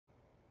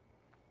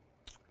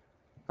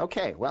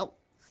Okay, well,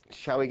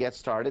 shall we get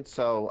started?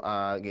 So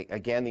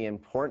again, the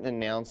important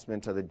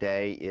announcement of the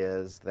day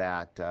is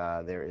that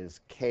there is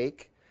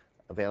cake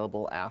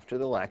available after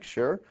the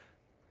lecture,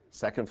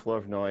 second floor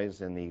of Noise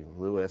in the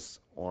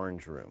Lewis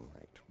Orange Room,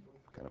 right,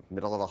 kind of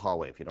middle of the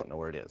hallway if you don't know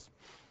where it is.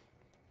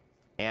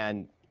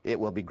 And it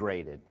will be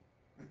graded.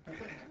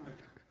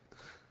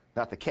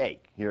 Not the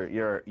cake,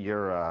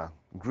 your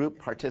group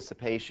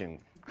participation.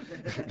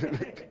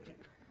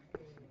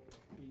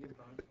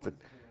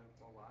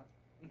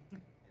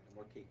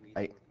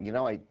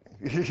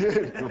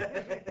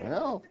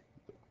 Well,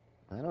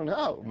 I don't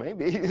know,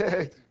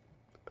 maybe.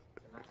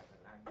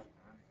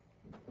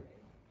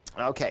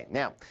 Okay,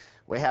 now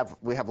we have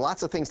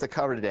lots of things to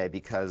cover today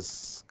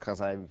because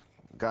I've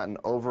gotten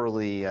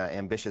overly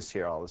ambitious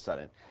here all of a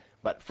sudden.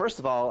 But first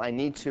of all, I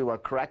need to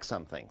correct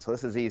something. So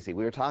this is easy.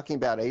 We were talking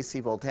about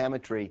AC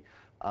voltammetry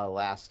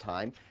last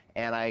time,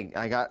 and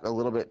I got a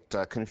little bit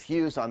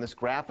confused on this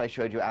graph I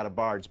showed you out of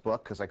Bard's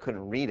book because I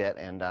couldn't read it,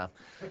 and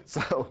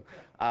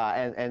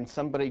and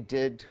somebody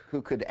who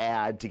could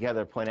add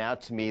together point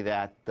out to me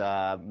that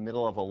the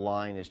middle of a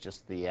line is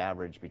just the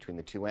average between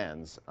the two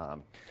ends.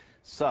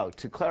 So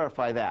to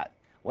clarify that,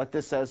 what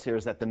this says here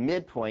is that the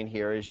midpoint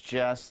here is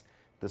just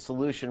the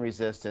solution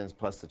resistance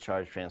plus the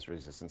charge transfer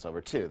resistance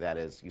over 2. That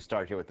is, you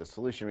start here with the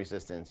solution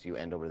resistance, you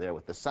end over there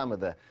with the sum of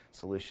the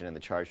solution and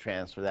the charge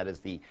transfer. That is,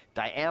 the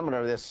diameter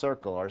of this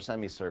circle or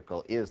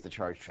semicircle is the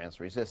charge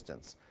transfer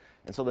resistance.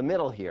 And so the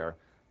middle here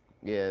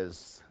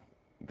is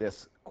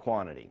this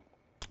quantity.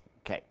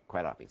 Okay,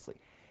 quite obviously.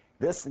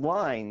 This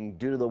line,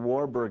 due to the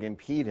Warburg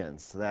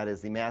impedance, that is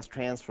the mass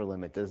transfer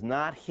limit, does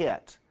not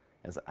hit,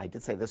 as I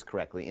did say this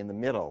correctly, in the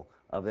middle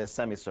of this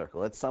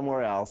semicircle. It's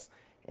somewhere else,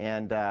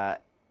 and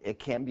it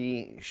can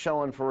be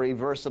shown for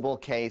reversible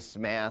case,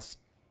 mass,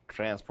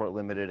 transport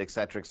limited, et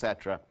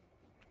cetera,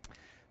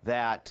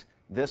 that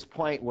this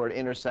point where it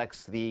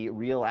intersects the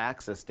real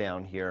axis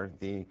down here,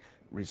 the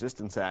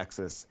resistance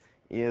axis,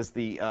 is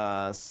the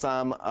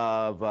sum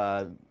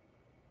of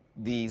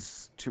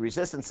these two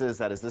resistances,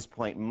 that is this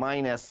point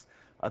minus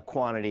a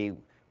quantity,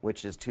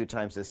 which is 2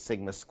 times this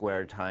sigma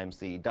squared times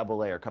the double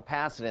layer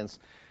capacitance,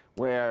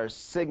 where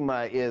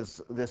sigma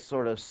is this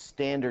sort of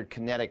standard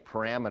kinetic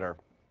parameter,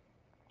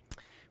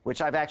 which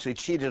I've actually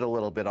cheated a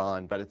little bit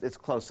on, but it's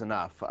close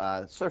enough.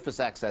 Surface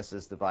excess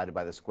is divided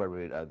by the square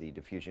root of the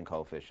diffusion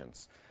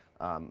coefficients,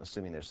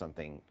 assuming there's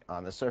something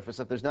on the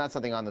surface. If there's not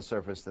something on the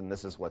surface, then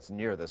this is what's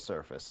near the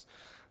surface.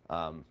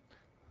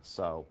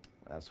 So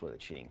that's where the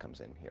cheating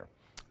comes in here.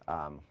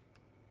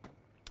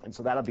 And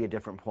so that'll be a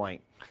different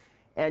point.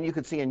 And you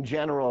could see, in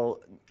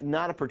general,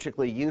 not a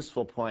particularly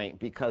useful point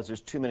because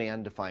there's too many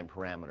undefined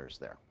parameters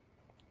there.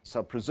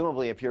 So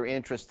presumably, if you're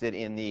interested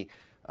in the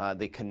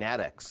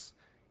kinetics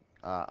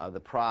of the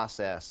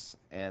process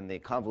and the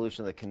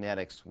convolution of the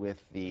kinetics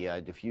with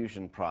the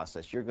diffusion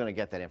process, you're going to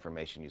get that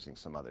information using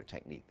some other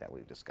technique that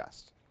we've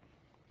discussed.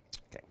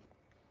 Okay.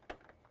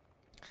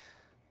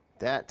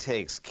 That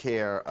takes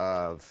care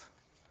of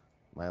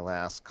my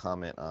last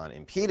comment on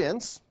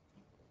impedance.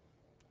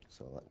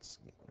 So let's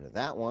get rid of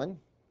that one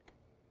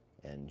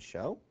and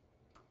show.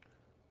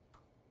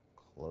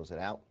 Close it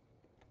out.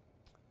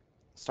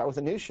 Start with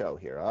a new show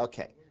here.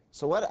 Okay.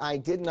 So what I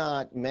did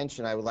not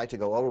mention I would like to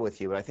go over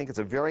with you, but I think it's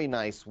a very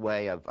nice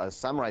way of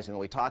summarizing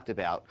what we talked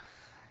about.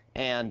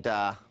 And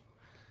it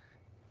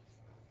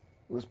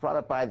was brought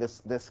up by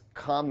this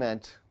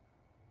comment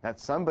that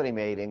somebody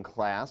made in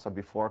class or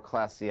before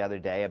class the other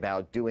day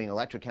about doing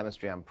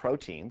electrochemistry on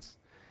proteins.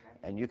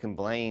 And you can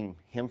blame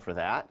him for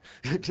that.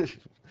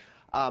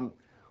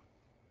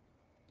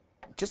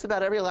 Just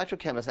about every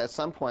electrochemist at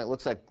some point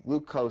looks at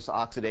glucose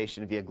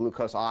oxidation via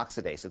glucose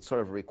oxidase. It's sort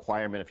of a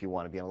requirement if you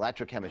want to be an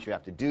electrochemist. You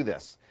have to do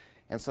this.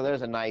 And so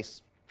there's a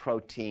nice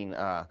protein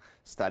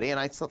study.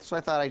 And so I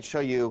thought I'd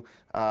show you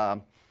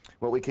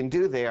what we can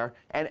do there.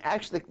 And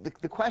actually,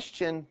 the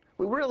question,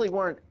 we really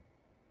weren't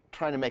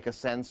trying to make a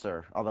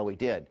sensor, although we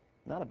did.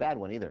 Not a bad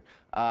one either.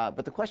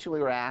 But the question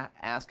we were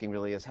asking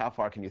really is, how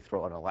far can you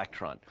throw an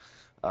electron?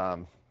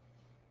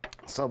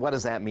 So what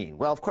does that mean?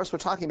 Well, of course, we're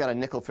talking about a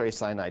nickel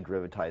ferricyanide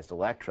derivatized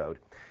electrode.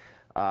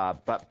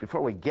 But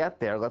before we get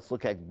there, let's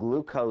look at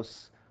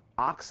glucose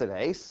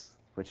oxidase,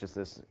 which is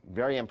this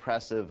very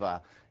impressive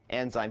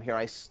enzyme here.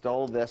 I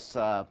stole this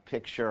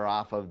picture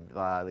off of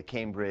the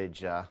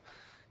Cambridge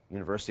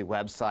University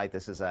website.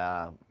 This is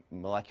a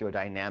molecular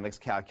dynamics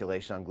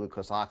calculation on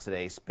glucose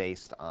oxidase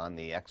based on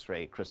the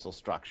X-ray crystal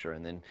structure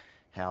and then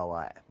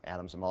how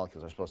atoms and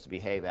molecules are supposed to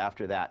behave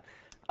after that.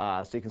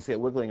 So you can see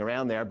it wiggling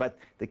around there. But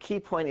the key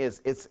point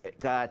is it's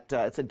a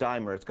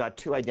dimer. It's got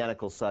 2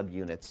 identical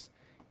subunits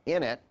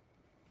in it.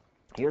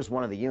 Here's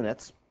one of the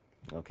units.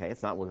 Okay,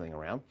 it's not wiggling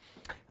around.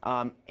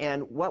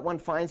 And what one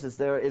finds is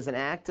there is an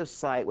active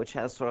site which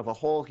has sort of a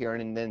hole here,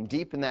 and then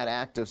deep in that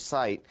active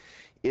site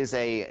is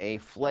a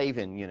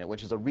flavin unit,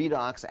 which is a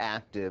redox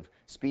active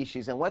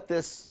species. And what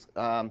this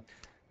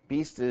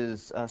beast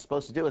is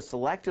supposed to do is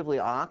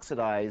selectively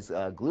oxidize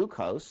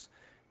glucose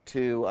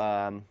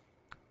to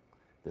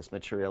this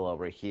material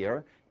over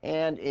here,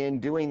 And in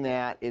doing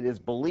that, it is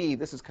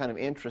believed, this is kind of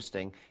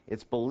interesting,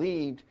 it's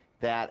believed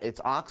that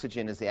its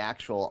oxygen is the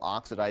actual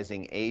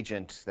oxidizing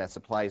agent that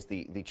supplies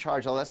the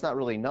charge, although that's not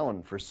really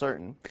known for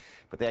certain.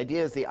 But the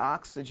idea is the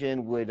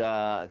oxygen would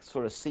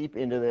sort of seep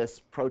into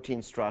this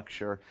protein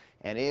structure,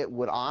 and it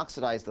would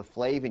oxidize the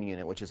flavin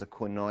unit, which is a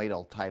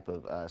quinoidal type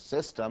of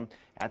system,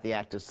 at the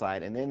active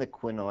site, and then the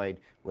quinoid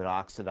would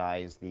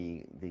oxidize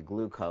the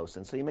glucose.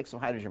 And so you make some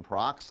hydrogen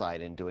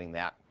peroxide in doing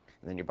that,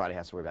 and then your body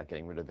has to worry about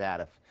getting rid of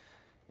that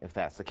if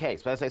that's the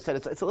case. But as I said,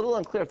 it's a little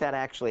unclear if that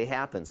actually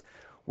happens.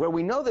 Where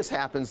we know this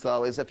happens,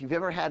 though, is if you've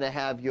ever had to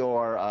have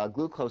your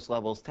glucose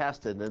levels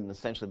tested, then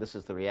essentially this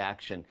is the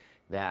reaction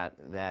that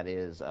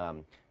is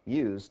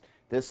used.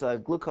 This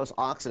glucose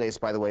oxidase,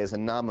 by the way, is a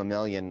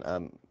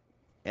non-mammalian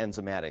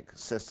enzymatic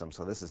system,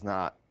 so this is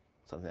not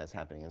something that's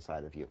happening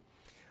inside of you.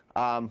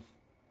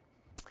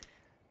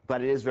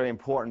 But it is very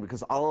important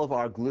because all of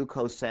our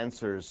glucose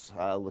sensors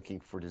looking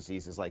for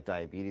diseases like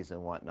diabetes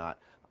and whatnot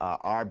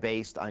are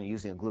based on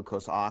using a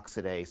glucose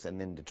oxidase and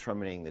then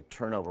determining the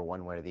turnover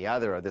one way or the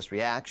other of this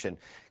reaction.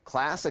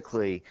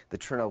 Classically, the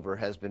turnover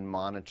has been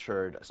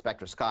monitored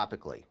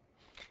spectroscopically.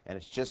 And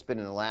it's just been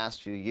in the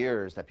last few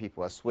years that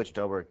people have switched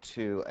over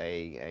to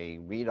a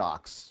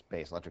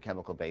redox-based,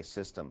 electrochemical-based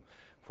system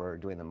for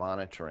doing the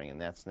monitoring, and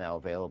that's now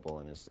available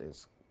and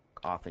is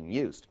often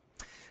used.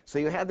 So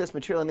you have this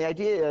material, and the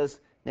idea is,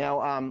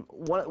 now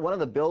one of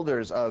the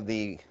builders of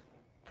the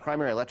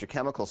primary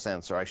electrochemical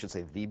sensor, I should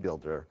say the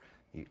builder,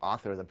 the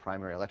author of the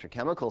primary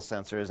electrochemical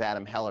sensor is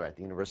Adam Heller at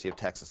the University of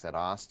Texas at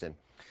Austin.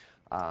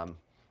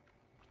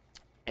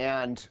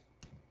 And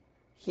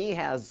he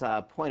has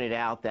pointed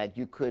out that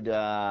you could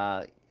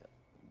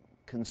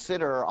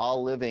consider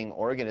all living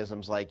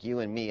organisms like you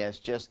and me as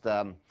just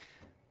a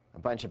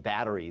bunch of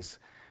batteries,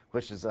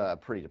 which is a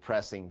pretty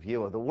depressing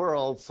view of the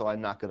world, so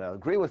I'm not going to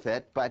agree with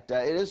it. But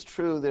it is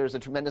true there's a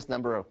tremendous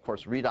number of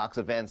course, redox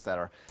events that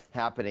are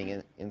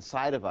happening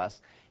inside of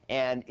us.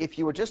 And if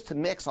you were just to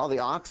mix all the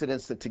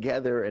oxidants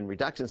together and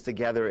reductants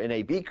together in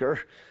a beaker,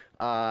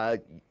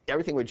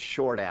 everything would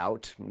short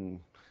out, and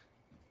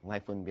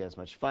life wouldn't be as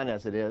much fun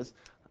as it is.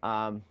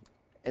 And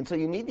so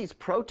you need these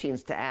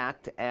proteins to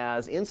act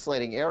as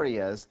insulating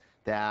areas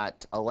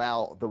that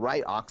allow the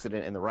right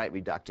oxidant and the right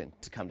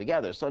reductant to come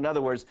together. So in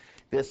other words,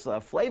 this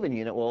flavin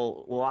unit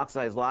will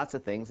oxidize lots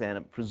of things,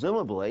 and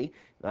presumably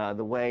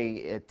the way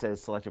it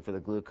is selected for the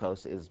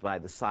glucose is by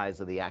the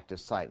size of the active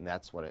site, and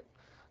that's what it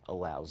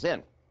allows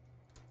in.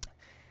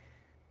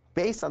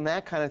 Based on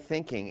that kind of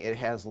thinking, it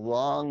has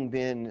long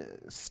been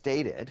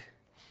stated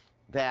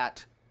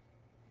that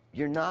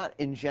you're not,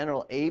 in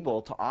general,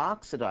 able to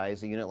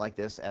oxidize a unit like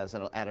this at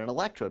an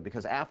electrode,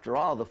 because after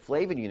all, the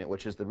flavin unit,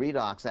 which is the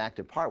redox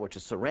active part, which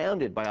is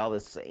surrounded by all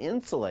this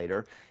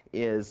insulator,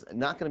 is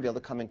not going to be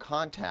able to come in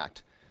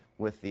contact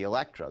with the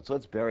electrode. So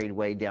it's buried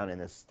way down in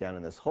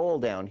this hole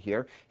down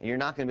here, and you're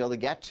not going to be able to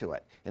get to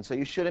it. And so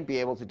you shouldn't be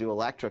able to do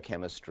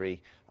electrochemistry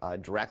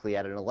directly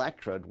at an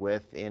electrode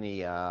with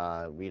any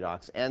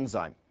redox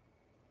enzyme.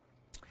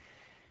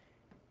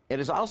 It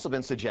has also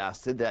been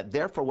suggested that,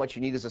 therefore, what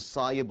you need is a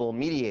soluble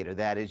mediator.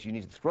 That is, you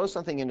need to throw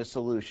something into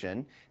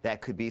solution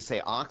that could be, say,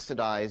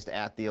 oxidized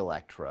at the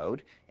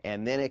electrode,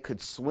 and then it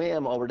could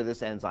swim over to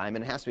this enzyme,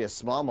 and it has to be a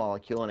small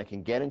molecule, and it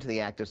can get into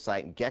the active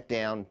site and get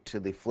down to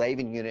the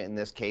flavin unit in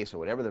this case, or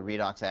whatever the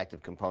redox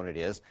active component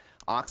is,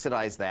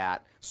 oxidize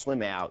that,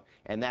 swim out,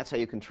 and that's how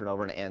you can turn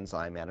over an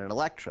enzyme at an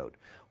electrode.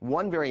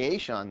 One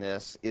variation on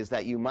this is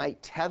that you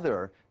might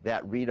tether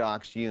that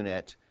redox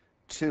unit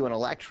to an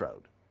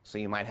electrode. So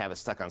you might have it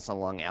stuck on some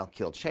long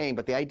alkyl chain,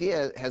 but the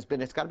idea has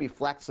been it's got to be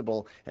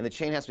flexible, and the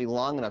chain has to be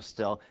long enough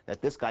still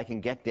that this guy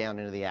can get down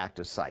into the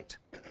active site.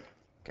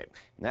 Okay,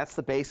 and that's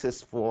the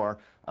basis for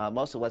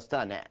most of what's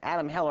done. Now,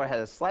 Adam Heller had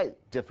a slight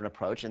different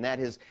approach, and that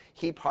is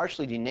he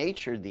partially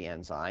denatured the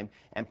enzyme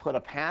and put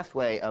a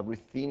pathway of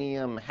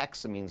ruthenium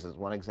hexamines, as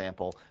one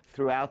example,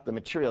 throughout the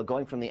material,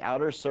 going from the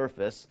outer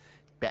surface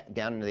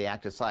down into the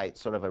active site,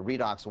 sort of a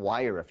redox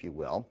wire, if you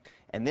will,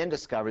 and then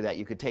discovered that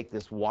you could take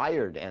this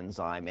wired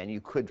enzyme and you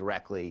could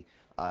directly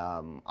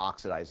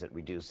oxidize it,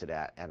 reduce it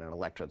at an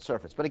electrode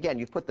surface. But again,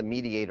 you've put the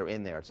mediator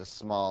in there. It's a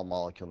small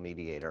molecule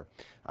mediator.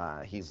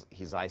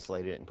 He's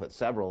isolated it and put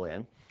several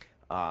in.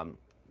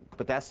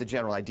 But that's the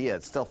general idea.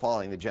 It's still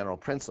following the general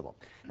principle.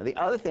 Now, the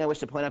other thing I wish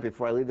to point out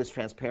before I leave this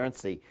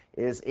transparency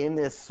is in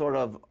this sort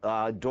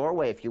of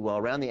doorway, if you will,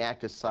 around the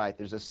active site,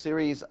 there's a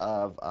series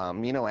of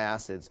amino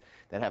acids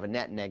that have a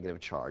net negative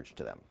charge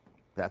to them.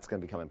 That's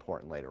going to become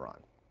important later on.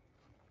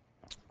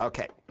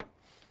 Okay.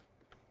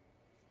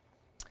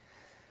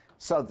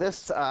 So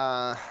this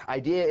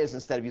idea is,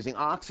 instead of using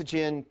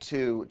oxygen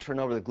to turn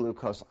over the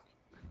glucose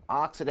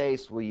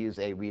oxidase, we use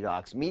a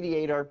redox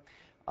mediator.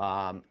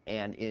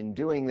 And in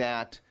doing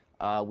that,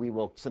 we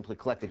will simply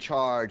collect the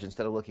charge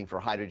instead of looking for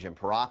hydrogen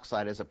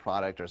peroxide as a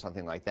product or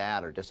something like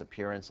that, or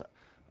disappearance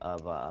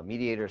of a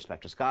mediator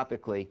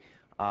spectroscopically.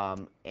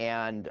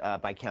 And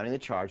by counting the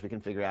charge, we can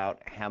figure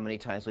out how many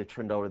times we've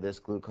turned over this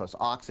glucose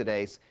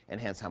oxidase,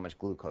 and hence how much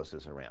glucose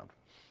is around.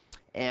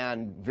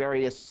 And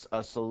various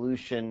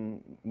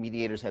solution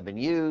mediators have been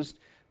used.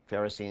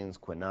 ferrocines,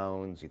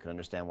 quinones. You can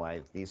understand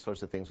why these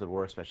sorts of things would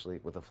work, especially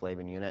with a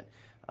flavin unit.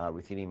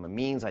 Ruthenium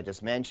amines, I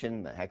just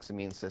mentioned, the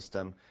hexamine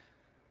system.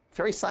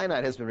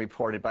 Ferricyanide has been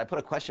reported, but I put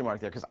a question mark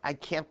there because I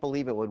can't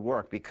believe it would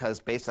work because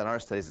based on our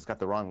studies, it's got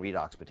the wrong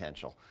redox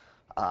potential.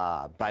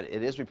 But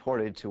it is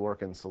reported to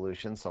work in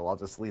solution, so I'll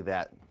just leave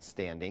that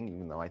standing,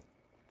 even though I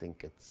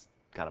think it's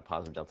got a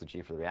positive delta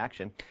G for the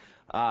reaction.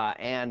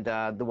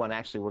 The one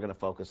actually we're going to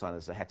focus on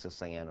is the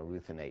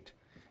hexacyanoruthonate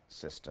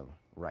system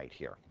right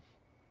here.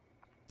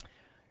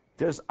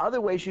 There's other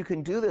ways you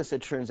can do this,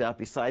 it turns out,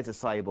 besides a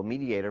soluble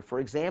mediator. For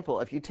example,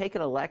 if you take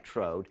an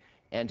electrode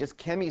and just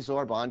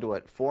chemisorb onto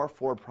it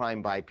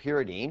 4,4'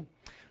 bipyridine,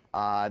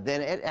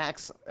 then it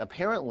acts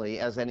apparently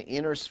as an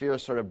inner sphere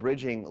sort of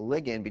bridging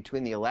ligand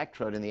between the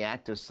electrode and the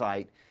active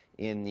site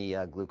in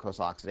the glucose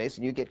oxidase,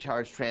 and you get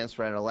charge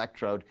transfer on an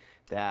electrode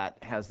that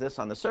has this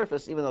on the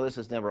surface, even though this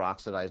is never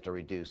oxidized or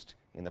reduced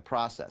in the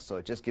process. So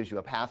it just gives you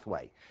a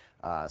pathway,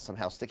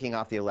 somehow sticking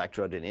off the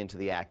electrode and into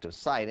the active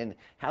site. And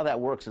how that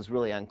works is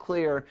really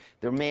unclear.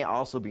 There may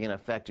also be an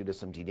effect due to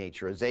some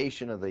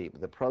denaturization of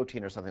the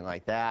protein or something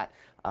like that.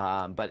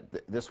 But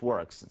this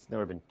works. It's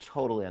never been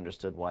totally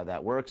understood why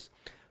that works.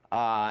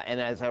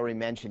 And as I already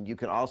mentioned, you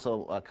can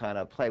also kind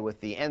of play with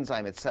the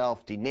enzyme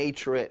itself,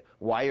 denature it,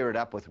 wire it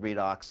up with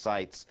redox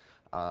sites,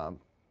 and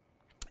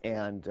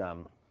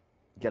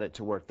get it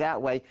to work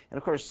that way. And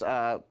of course,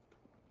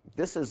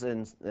 this is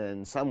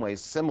in some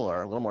ways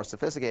similar, a little more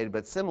sophisticated,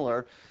 but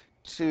similar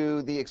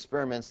to the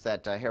experiments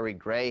that Harry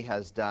Gray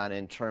has done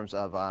in terms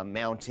of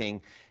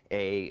mounting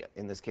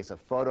in this case, a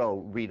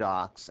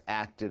photoredox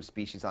active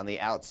species on the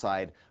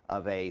outside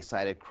of a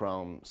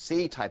cytochrome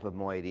C type of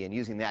moiety and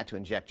using that to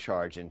inject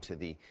charge into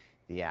the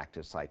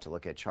active site to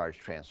look at charge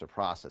transfer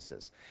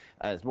processes.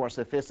 It's more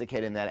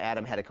sophisticated in that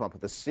Adam had to come up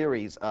with a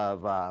series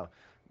of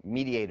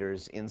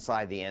mediators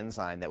inside the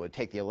enzyme that would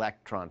take the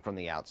electron from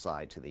the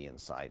outside to the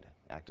inside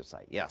active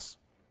site. Yes?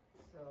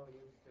 So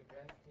you're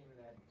suggesting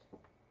that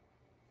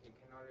you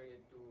cannot really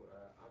do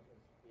outer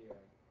sphere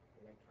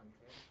electron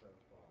transfer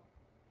for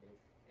this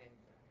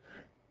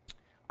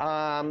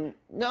enzyme?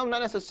 No,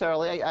 not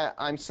necessarily.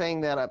 I'm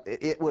saying that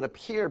it would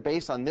appear,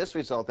 based on this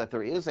result, that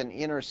there is an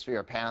inner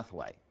sphere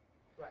pathway.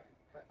 Right.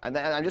 And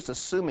I'm just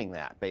assuming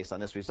that, based on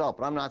this result.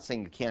 But I'm not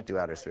saying you can't do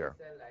outer sphere.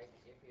 You said, like,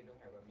 if you don't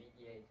have a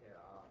mediator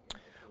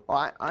or...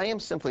 Well, I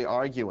am simply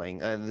arguing,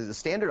 the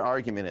standard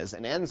argument is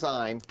an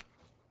enzyme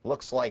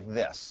looks like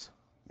this,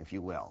 if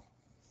you will.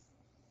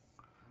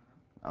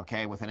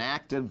 Okay, with an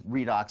active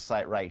redox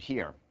site right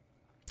here.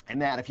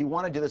 And that if you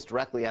want to do this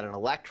directly at an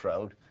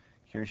electrode,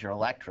 here's your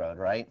electrode,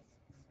 right?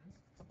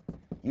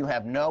 You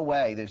have no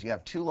way, you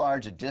have too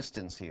large a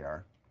distance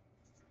here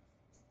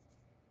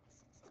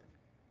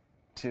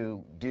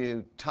to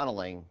do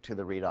tunneling to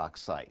the redox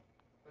site.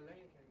 But then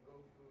you can go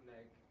through,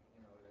 like,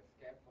 the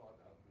scaffold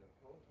of the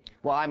protein.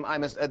 Well,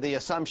 the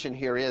assumption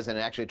here is, and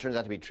actually it turns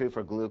out to be true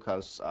for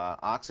glucose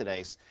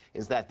oxidase,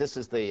 is that this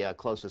is the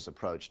closest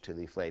approach to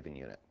the flavin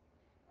unit.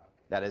 Okay.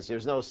 That is,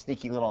 there's no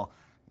sneaky little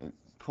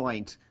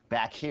point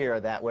back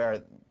here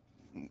where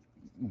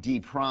D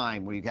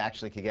prime, where you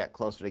actually could get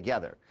closer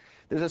together.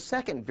 There's a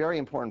second very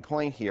important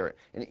point here,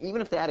 and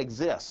even if that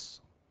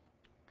exists,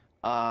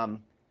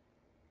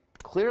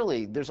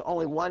 clearly there's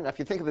only one. If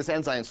you think of this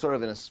enzyme sort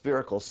of in a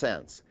spherical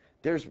sense,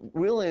 there's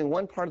really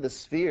one part of the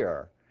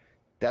sphere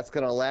that's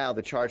going to allow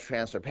the charge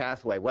transfer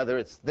pathway, whether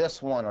it's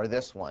this one or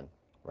this one,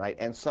 right?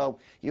 And so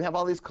you have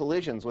all these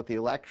collisions with the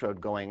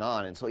electrode going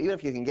on, and so even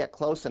if you can get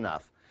close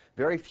enough,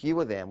 very few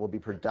of them will be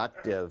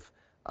productive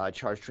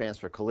charge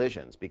transfer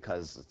collisions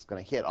because it's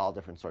going to hit all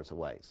different sorts of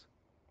ways,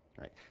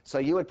 right? So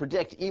you would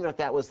predict, even if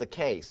that was the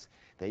case,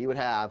 that you would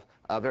have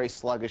a very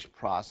sluggish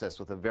process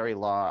with a very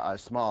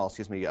small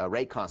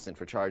rate constant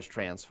for charge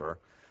transfer,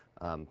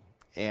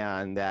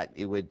 and that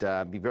it would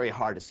be very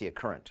hard to see a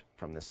current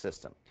from this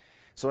system.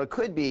 So it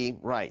could be,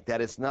 right, that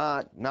it's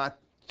not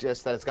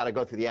just that it's got to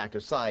go through the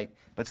active site,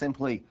 but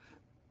simply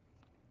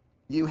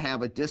you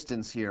have a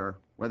distance here,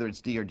 whether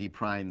it's D or D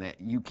prime, that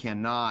you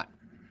cannot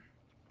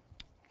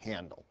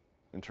handle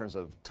in terms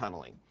of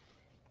tunneling.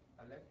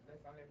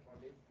 That's only for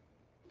this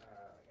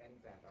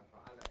enzyme, or for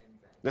other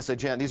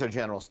enzymes? These are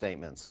general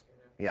statements.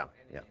 Yeah,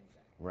 Enzyme.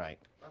 right.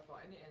 But for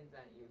any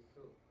enzyme, you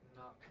should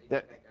not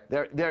expect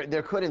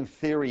There could, in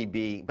theory,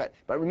 be, but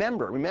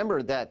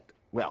remember that,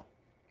 well,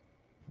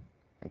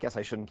 I guess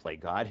I shouldn't play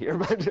God here,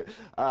 but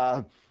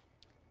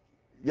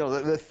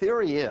the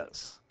theory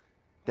is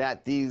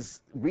that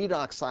these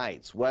redox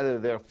sites, whether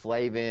they're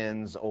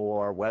flavins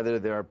or whether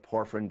they're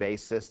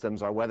porphyrin-based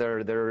systems or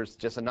whether there's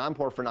just a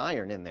non-porphyrin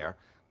iron in there,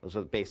 those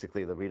are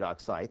basically the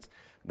redox sites,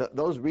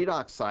 those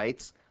redox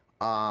sites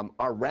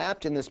are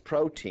wrapped in this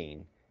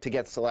protein to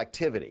get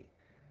selectivity.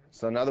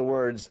 So in other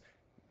words,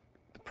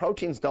 the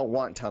proteins don't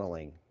want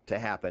tunneling to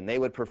happen. They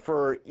would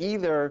prefer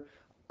either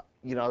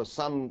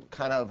some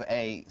kind of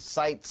a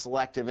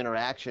site-selective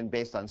interaction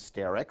based on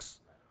sterics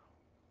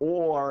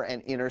or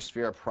an inner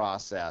sphere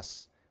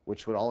process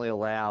which would only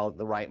allow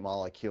the right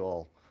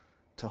molecule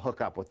to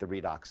hook up with the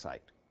redox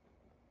site.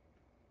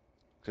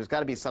 So there's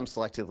got to be some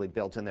selectivity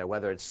built in there,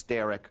 whether it's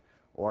steric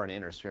or an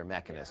inner sphere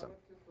mechanism. Yeah, I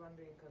was just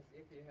wondering, because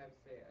if you have,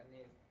 say,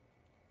 any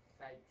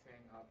side chain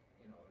of,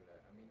 the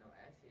amino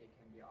acid, it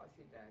can be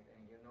oxidized,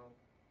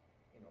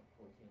 and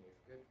protein is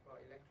good for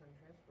electron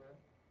transfer.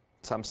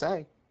 Some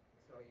say.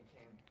 So you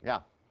can. Yeah.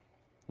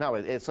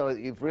 No, so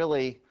you've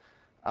really,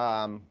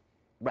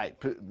 right.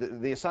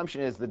 The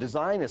assumption is the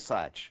design is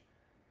such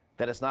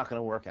that it's not going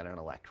to work at an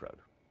electrode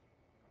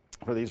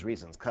for these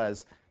reasons,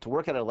 because to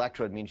work at an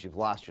electrode means you've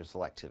lost your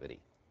selectivity.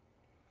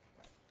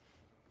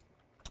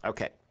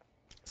 Okay.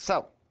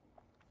 So,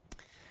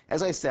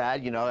 as I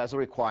said, as a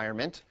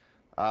requirement,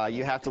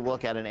 you have to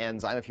look at an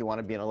enzyme if you want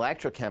to be an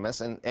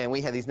electrochemist, and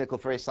we had these nickel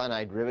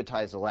ferricyanide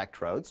derivatized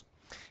electrodes,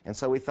 and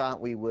so we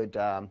thought we would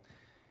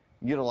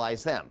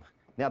utilize them.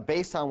 Now,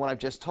 based on what I've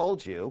just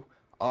told you,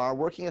 our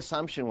working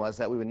assumption was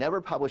that we would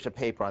never publish a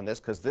paper on this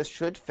because this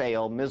should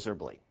fail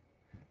miserably.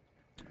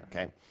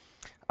 Okay,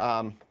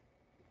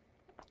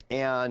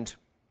 and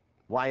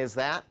why is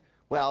that?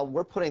 Well,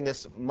 we're putting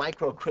this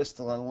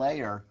microcrystalline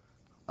layer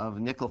of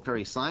nickel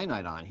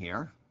ferricyanide on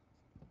here,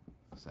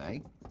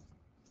 say.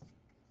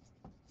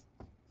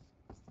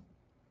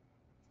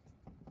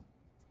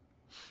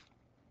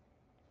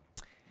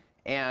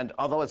 And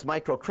although it's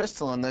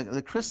microcrystalline,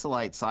 the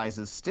crystallite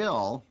sizes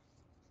still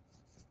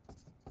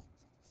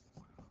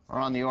are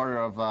on the order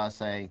of,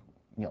 say,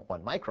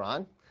 1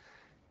 micron.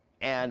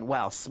 And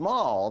while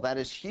small, that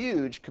is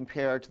huge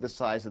compared to the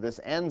size of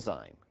this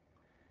enzyme.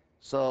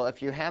 So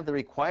if you have the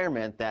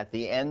requirement that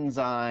the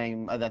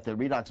enzyme, that the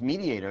redox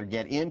mediator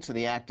get into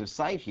the active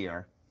site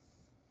here,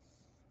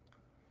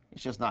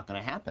 it's just not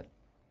going to happen.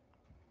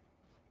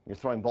 You're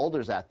throwing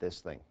boulders at this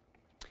thing.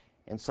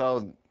 And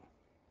so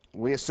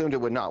we assumed it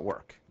would not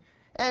work.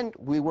 And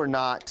we were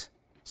not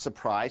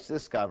surprised to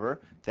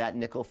discover that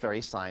nickel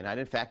ferricyanide,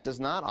 in fact, does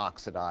not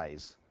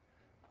oxidize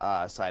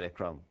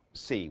cytochrome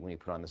C when you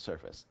put it on the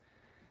surface.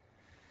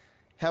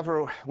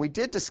 However, we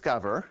did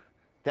discover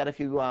that if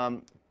you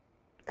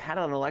had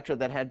an electrode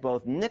that had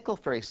both nickel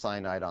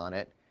ferricyanide on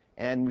it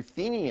and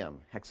ruthenium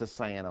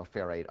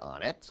hexacyanoferrate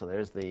on it, so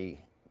there's the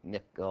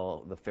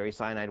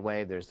ferricyanide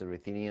wave, there's the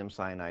ruthenium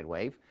cyanide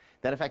wave,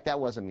 that in fact that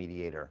was a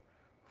mediator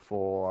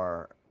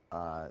for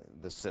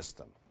the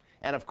system.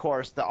 And of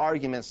course, the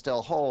argument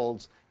still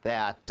holds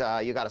that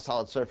you got a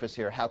solid surface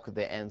here. How could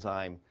the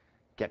enzyme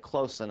get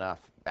close enough,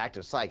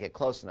 active site get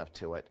close enough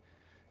to it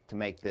to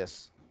make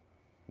this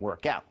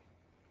work out?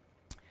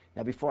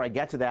 Now, before I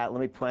get to that,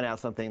 let me point out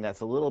something that's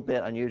a little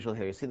bit unusual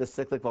here. You see the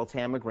cyclic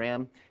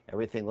voltammogram?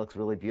 Everything looks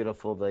really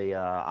beautiful, the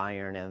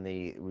iron and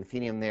the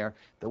ruthenium there.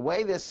 The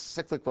way this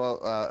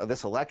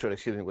this electrode,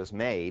 was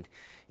made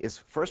is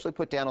first we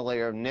put down a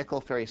layer of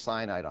nickel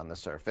ferricyanide on the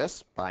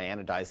surface by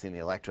anodizing the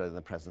electrode in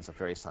the presence of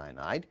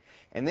ferricyanide.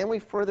 And then we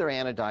further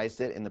anodized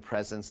it in the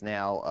presence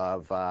now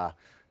of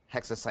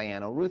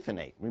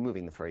hexacyanoruthenate,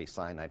 removing the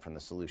ferricyanide from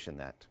the solution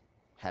that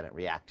hadn't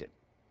reacted.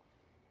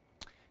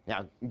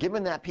 Now,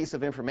 given that piece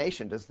of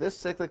information, does this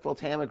cyclic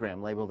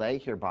voltammogram labeled A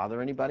here bother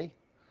anybody?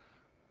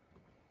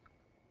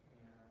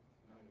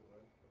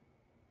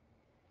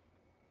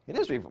 It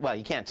is, well,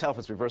 you can't tell if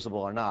it's reversible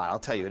or not. I'll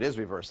tell you, it is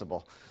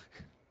reversible.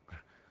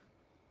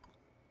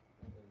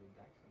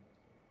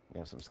 You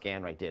have some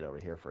scan rate data over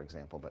here, for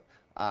example. But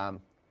now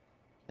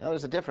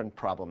there's a different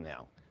problem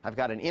now. I've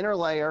got an inner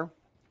layer.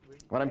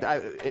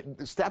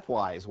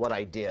 Stepwise, what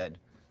I did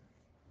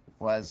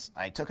was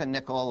I took a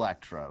nickel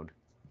electrode,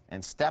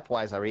 and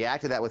stepwise I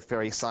reacted that with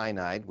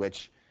ferricyanide,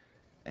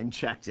 and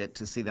checked it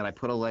to see that I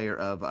put a layer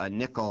of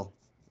nickel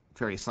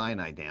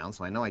ferricyanide down,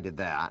 so I know I did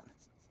that.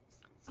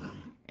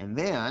 And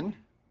then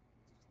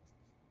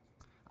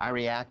I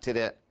reacted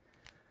it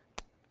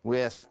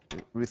with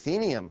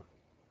ruthenium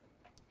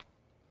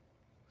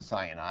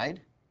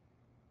cyanide,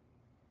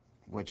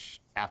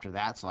 which after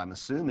that, so I'm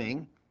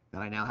assuming that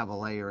I now have a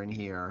layer in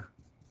here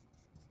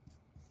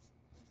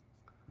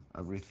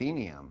of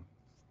ruthenium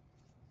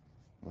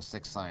with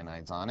 6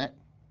 cyanides on it.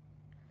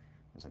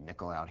 There's a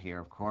nickel out here,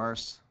 of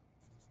course.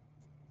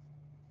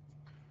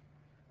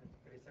 It's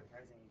pretty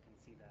surprising you can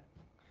see that.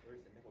 Where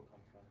does the nickel come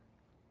from?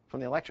 From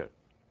the electrode.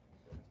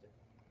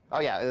 Oh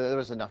yeah, there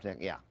was enough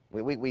nickel. Yeah,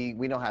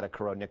 we know how to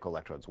corrode nickel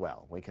electrodes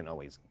well. We can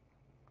always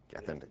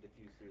get them to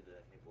diffuse through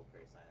the nickel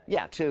ferricyanide.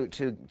 Yeah,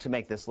 to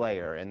make this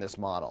layer in this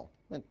model.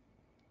 How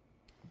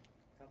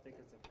thick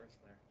is the first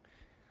layer?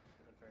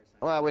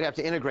 Well, we'd have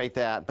to integrate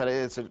that, but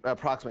it's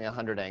approximately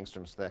 100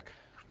 angstroms thick.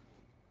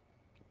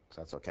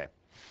 So that's okay.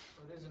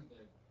 So it isn't the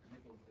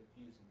nickel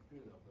diffusing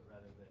through, though, but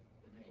rather the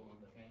nickel on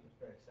the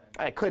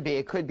ferricyanide.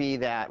 It could be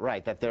that,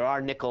 right, that there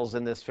are nickels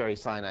in this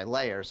ferricyanide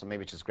layer, so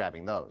maybe it's just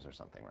grabbing those or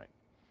something, right?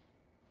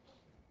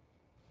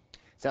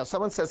 Now,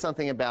 someone said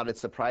something about it's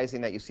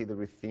surprising that you see the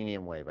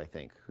ruthenium wave, I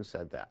think. Who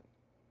said that?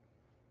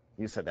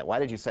 You said that. Why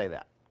did you say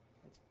that?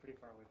 It's pretty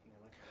far away from the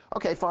electrode.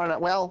 Okay, far enough.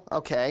 Well,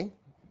 okay.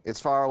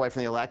 It's far away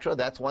from the electrode.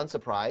 That's one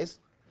surprise.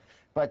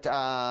 But,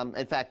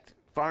 in fact,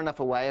 far enough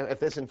away, if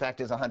this, in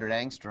fact, is 100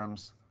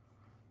 angstroms,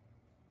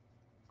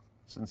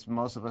 since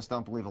most of us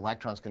don't believe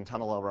electrons can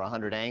tunnel over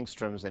 100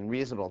 angstroms in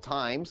reasonable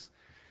times,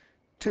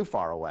 too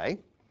far away.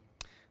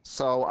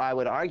 So I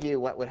would argue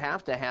what would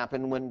have to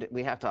happen when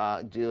we have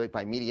to do it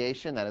by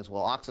mediation, that is,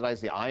 we'll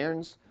oxidize the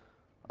irons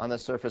on the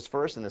surface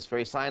first in this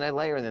ferricyanide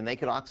layer, and then they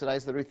could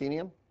oxidize the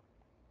ruthenium.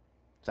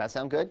 Does that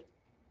sound good?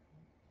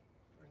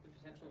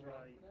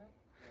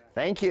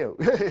 Thank you.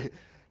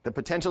 The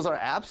potentials are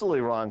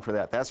absolutely wrong for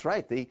that. That's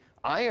right. The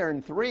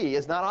iron 3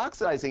 is not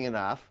oxidizing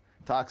enough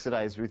to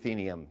oxidize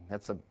ruthenium.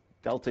 That's a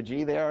delta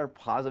G there,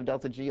 positive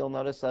delta G, you'll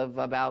notice, of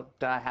about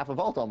half a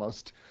volt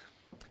almost,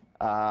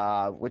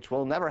 which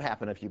will never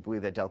happen if you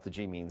believe that delta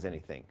G means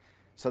anything.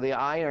 So the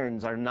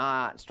irons are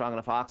not strong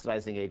enough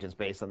oxidizing agents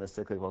based on the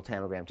cyclic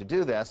voltammogram to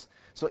do this.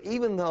 So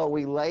even though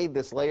we laid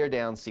this layer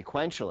down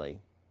sequentially,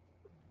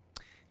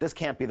 this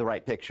can't be the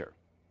right picture.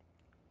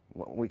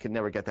 We could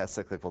never get that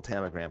cyclic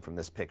voltammogram from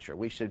this picture.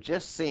 We should have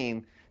just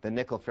seen the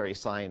nickel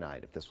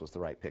ferricyanide if this was the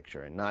right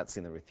picture and not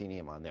seen the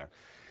ruthenium on there.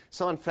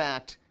 So in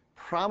fact,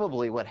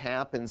 probably what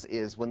happens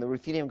is when the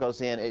ruthenium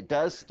goes in, it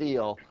does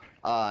steal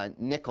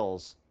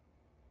nickel's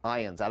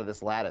ions out of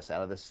this lattice,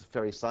 out of this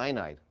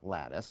ferricyanide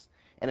lattice.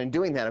 And in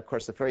doing that, of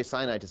course, the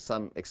ferricyanide to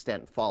some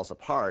extent falls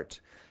apart.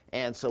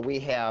 And so we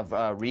have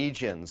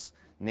regions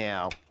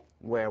now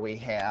where we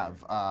have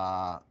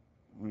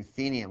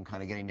ruthenium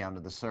kind of getting down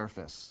to the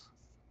surface.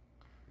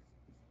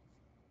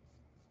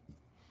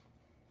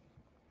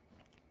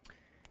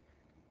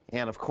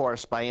 And of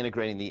course, by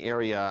integrating the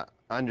area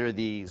under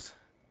these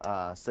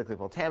cyclic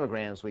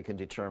voltammograms, we can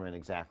determine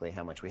exactly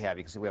how much we have.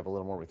 You can see we have a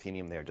little more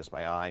ruthenium there just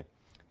by eye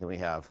than we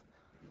have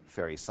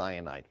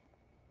ferricyanide.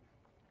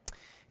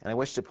 And I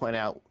wish to point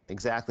out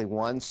exactly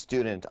one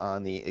student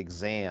on the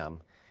exam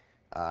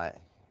cut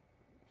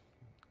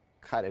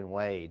and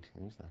weighed.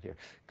 He's not here.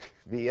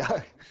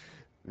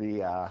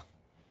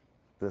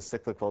 The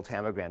cyclic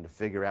voltammogram to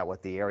figure out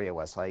what the area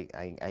was. So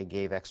I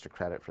gave extra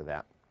credit for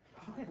that.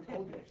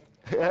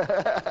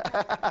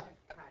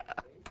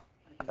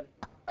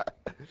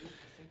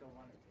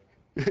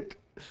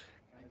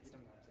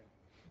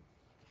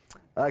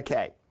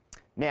 Okay.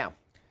 Now,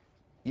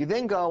 you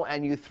then go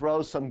and you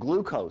throw some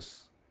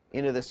glucose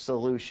into this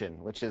solution,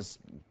 which is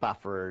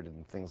buffered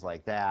and things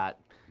like that.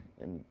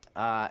 And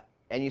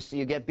you see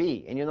you get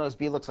B. And you notice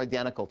B looks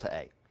identical to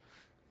A.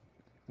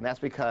 And that's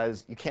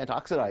because you can't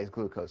oxidize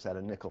glucose at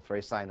a nickel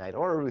ferricyanide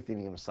or a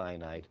ruthenium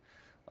cyanide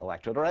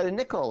electrode, or at a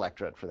nickel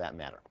electrode for that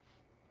matter,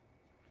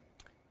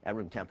 at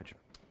room temperature.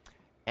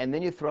 And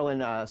then you throw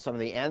in some of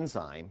the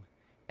enzyme,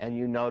 and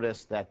you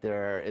notice that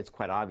it's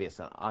quite obvious,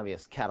 an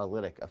obvious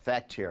catalytic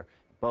effect here,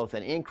 both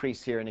an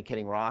increase here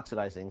indicating we're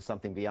oxidizing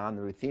something beyond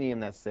the ruthenium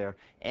that's there,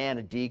 and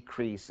a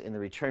decrease in the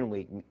return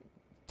weak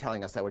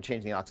telling us that we're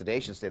changing the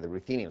oxidation state of the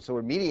ruthenium. So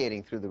we're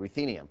mediating through the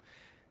ruthenium.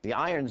 The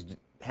irons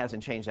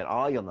hasn't changed at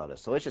all, you'll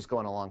notice, so it's just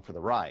going along for the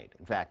ride.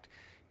 In fact,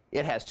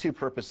 it has two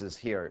purposes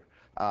here.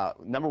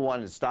 Number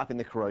one is stopping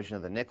the corrosion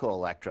of the nickel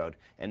electrode,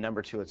 and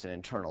number two, it's an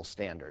internal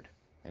standard.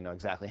 I know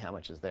exactly how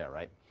much is there,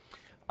 right?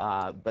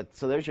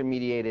 So there's your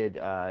mediated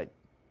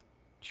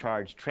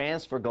charge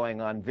transfer going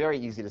on. Very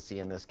easy to see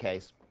in this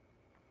case.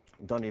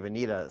 Don't even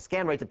need a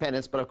scan rate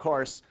dependence, but of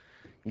course,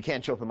 you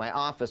can't show up in my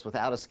office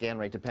without a scan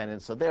rate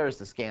dependence, so there's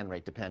the scan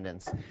rate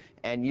dependence.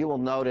 And you will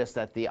notice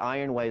that the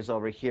iron waves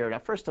over here. Now,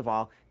 first of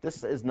all,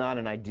 this is not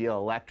an ideal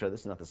electrode.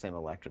 This is not the same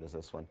electrode as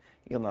this one.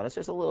 You'll notice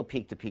there's a little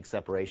peak-to-peak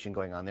separation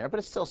going on there, but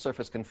it's still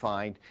surface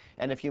confined.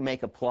 And if you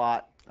make a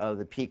plot of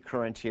the peak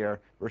current here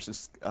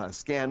versus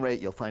scan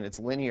rate, you'll find it's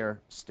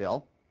linear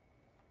still.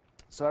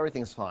 So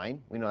everything's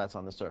fine. We know that's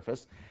on the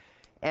surface.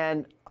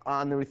 And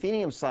on the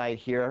ruthenium side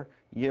here,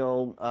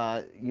 you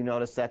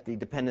notice that the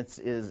dependence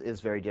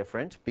is very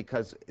different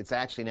because it's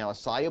actually now a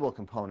soluble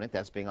component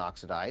that's being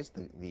oxidized,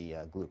 the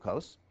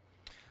glucose.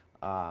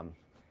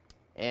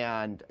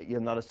 And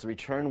you'll notice the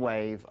return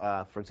wave,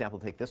 for example,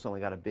 take this one, we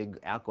got a big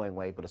outgoing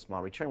wave but a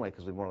small return wave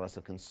because we more or less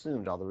have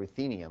consumed all the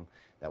ruthenium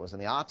that was in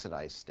the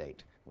oxidized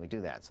state. We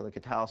do that. So the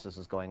catalysis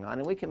is going on,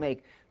 and we can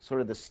make sort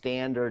of the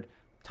standard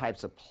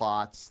types of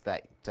plots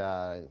that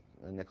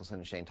Nicholson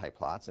and Shane type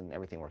plots, and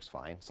everything works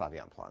fine.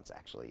 Savion plots,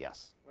 actually,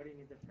 yes. What do you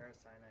need the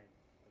ferricyanide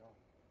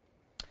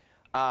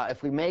at all?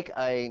 If we make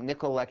a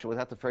nickel electrode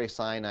without the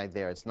ferricyanide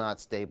there, it's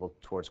not stable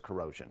towards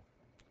corrosion.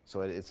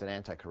 So it's an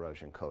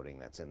anti-corrosion coating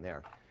that's in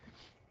there.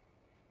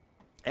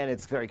 And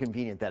it's very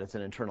convenient that it's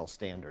an internal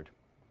standard.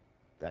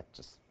 That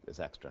just is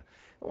extra.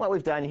 And what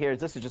we've done here is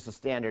this is just a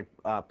standard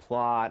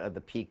plot of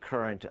the peak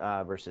current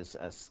versus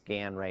a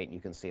scan rate. You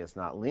can see it's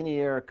not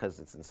linear because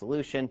it's in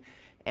solution.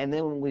 And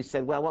then we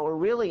said, well, what we're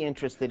really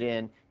interested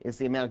in is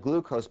the amount of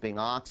glucose being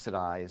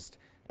oxidized.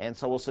 And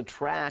so we'll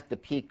subtract the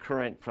peak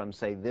current from,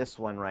 say, this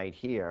one right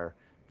here,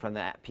 from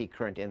that peak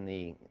current in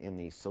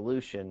the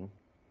solution.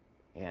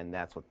 And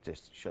that's what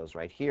this shows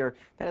right here.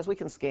 That is, we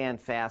can scan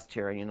fast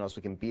here, and you notice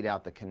we can beat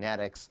out the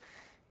kinetics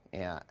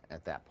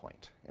at that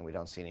point. And we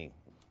don't see any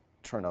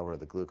turnover of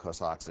the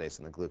glucose oxidase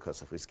in the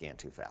glucose if we scan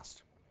too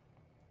fast.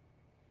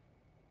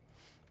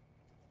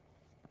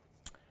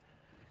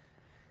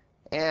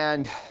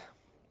 And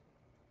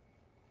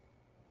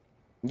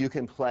you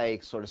can play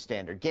sort of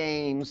standard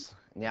games.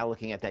 Now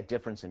looking at that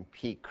difference in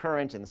peak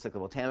current in the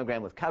cyclical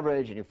thermogram with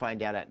coverage, and you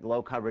find out at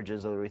low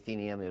coverages of the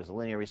ruthenium there's a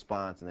linear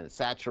response, and then it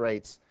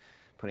saturates.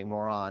 Putting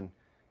more on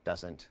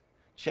doesn't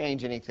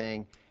change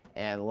anything.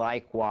 And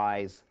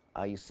likewise,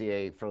 you see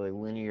a fairly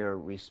linear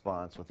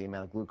response with the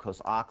amount of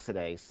glucose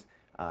oxidase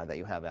that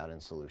you have out in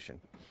solution.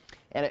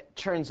 And it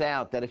turns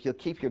out that if you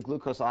keep your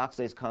glucose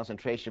oxidase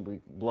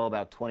concentration below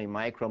about 20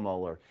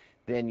 micromolar,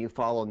 then you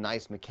follow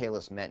nice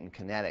Michaelis-Menten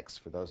kinetics,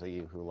 for those of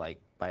you who like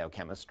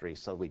biochemistry.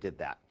 So we did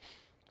that,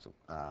 so,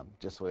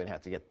 just so we didn't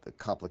have to get the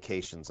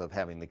complications of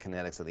having the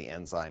kinetics of the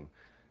enzyme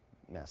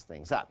mess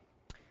things up.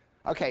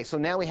 Okay, so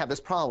now we have this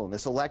problem.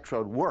 This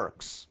electrode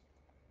works,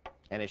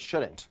 and it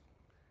shouldn't,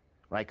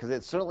 right? Because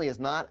it certainly is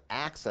not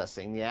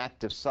accessing the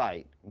active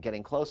site,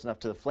 getting close enough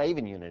to the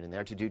flavin unit in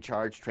there to do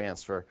charge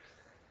transfer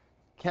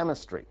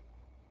chemistry.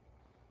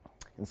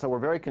 And so we're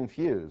very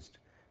confused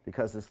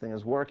because this thing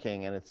is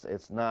working, and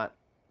it's not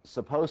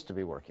supposed to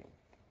be working.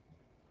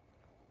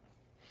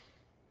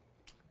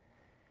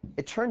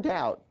 It turned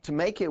out, to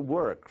make it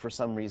work for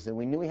some reason,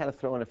 we knew we had to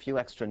throw in a few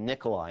extra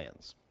nickel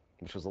ions,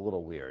 which was a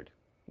little weird.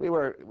 It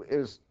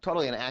was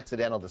totally an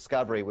accidental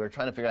discovery. We were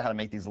trying to figure out how to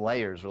make these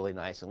layers really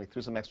nice, and we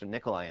threw some extra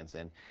nickel ions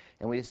in.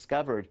 And we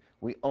discovered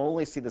we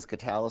only see this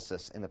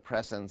catalysis in the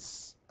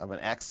presence of an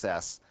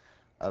excess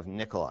of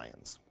nickel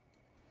ions.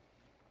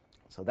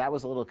 So that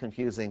was a little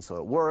confusing. So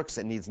it works.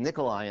 It needs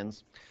nickel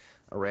ions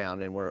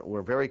around, and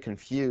we're very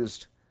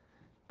confused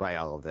by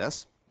all of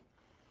this.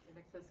 In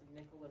excess of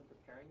nickel in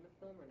preparing the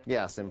film, or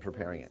yes, in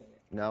preparing it.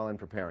 No, in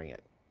preparing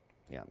it.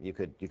 Yeah, you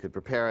could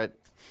prepare it.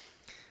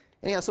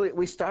 And yeah, so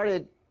we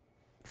started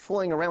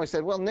fooling around. We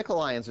said, well, nickel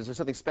ions, is there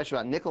something special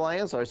about nickel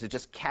ions, or is it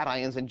just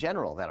cations in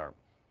general that are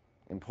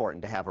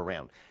important to have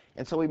around?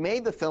 And so we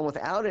made the film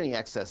without any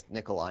excess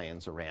nickel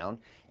ions around.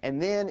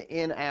 And then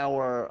in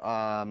our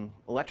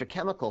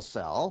electrochemical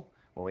cell,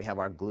 where we have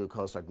our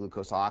glucose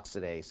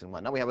oxidase and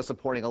whatnot, we have a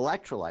supporting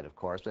electrolyte, of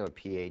course. We have a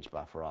pH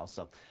buffer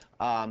also.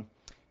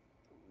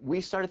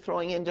 We started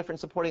throwing in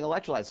different supporting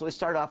electrolytes. So we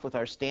started off with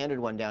our standard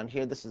one down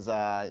here. This is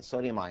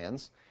sodium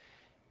ions.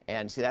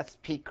 And see, that's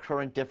peak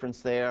current difference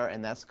there,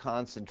 and that's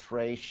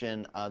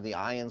concentration of the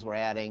ions we're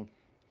adding,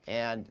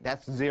 and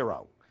that's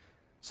 0.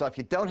 So if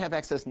you don't have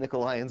excess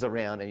nickel ions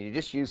around and you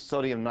just use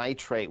sodium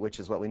nitrate, which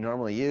is what we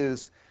normally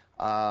use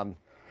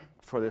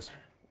for this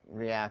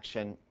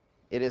reaction,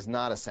 it is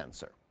not a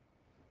sensor.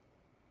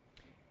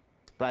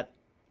 But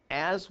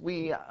as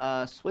we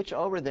switch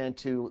over then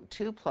to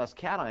 2+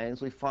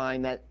 cations, we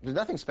find that there's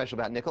nothing special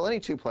about nickel. Any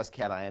 2+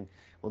 cation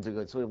will do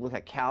good. So we look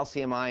at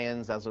calcium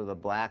ions. Those are the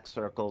black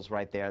circles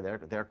right there.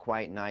 They're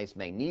quite nice.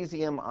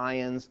 Magnesium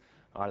ions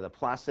are the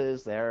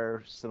pluses.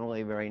 They're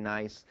similarly very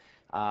nice.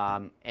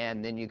 And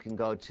then you can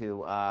go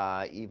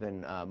to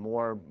even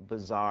more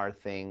bizarre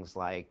things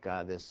like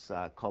this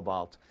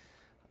cobalt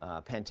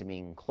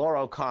pentamine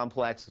chloro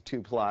complex,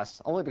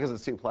 2+, only because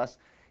it's 2+.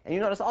 And you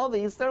notice all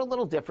these, there are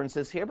little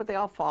differences here, but they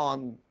all fall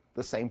on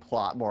the same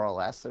plot, more or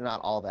less. They're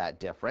not all that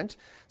different.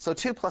 So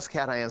 2+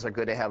 cations are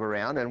good to have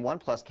around, and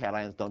 1+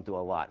 cations don't do a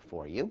lot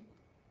for you.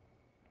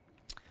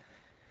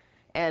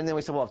 And then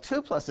we said, well, if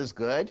 2+ is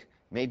good,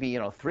 maybe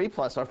 3+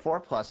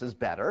 or 4+ is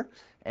better.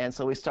 And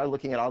so we started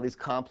looking at all these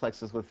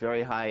complexes with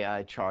very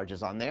high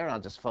charges on there. And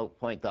I'll just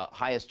point the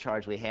highest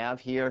charge we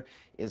have here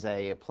is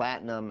a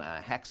platinum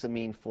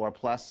hexamine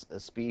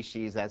 4+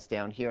 species. That's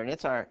down here, and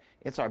it's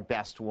our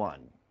best one.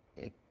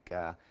 It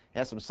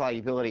has some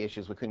solubility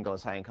issues. We couldn't go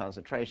as high in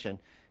concentration,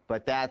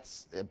 but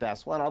that's the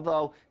best one.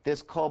 Although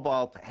this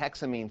cobalt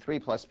hexamine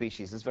 3+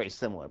 species is very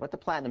similar, but the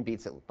platinum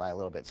beats it by a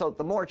little bit. So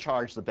the more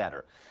charge, the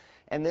better.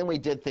 And then we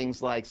did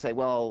things like say,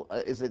 well,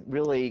 is it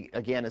really,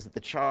 again, is it the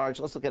charge?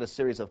 Let's look at a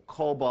series of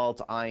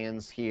cobalt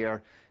ions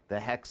here, the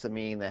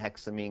hexamine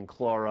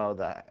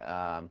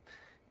chloro,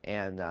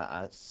 and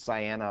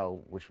cyano,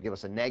 which would give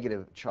us a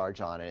negative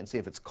charge on it, and see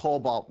if it's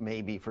cobalt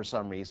maybe for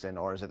some reason,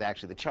 or is it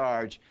actually the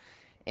charge.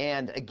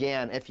 And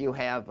again, if you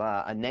have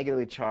a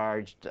negatively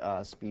charged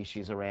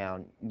species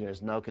around,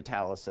 there's no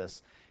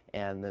catalysis,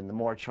 and then the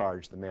more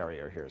charged, the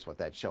merrier. Here's what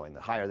that's showing.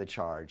 The higher the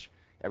charge,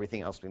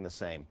 everything else being the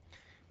same,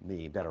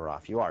 the better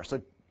off you are.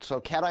 So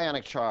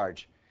cationic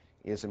charge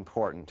is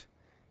important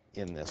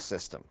in this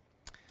system.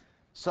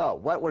 So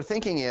what we're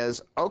thinking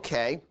is,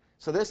 okay,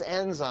 so this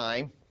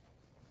enzyme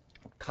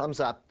comes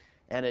up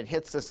and it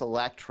hits this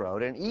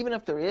electrode, and even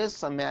if there is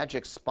some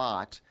magic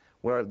spot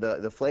where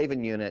the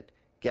flavin unit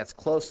gets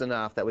close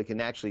enough that we can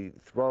actually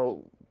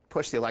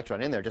push the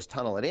electron in there, just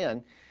tunnel it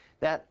in,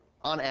 that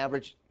on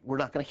average we're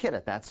not going to hit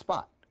at that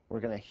spot.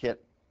 We're going to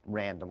hit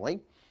randomly.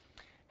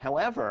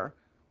 However,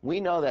 we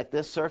know that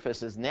this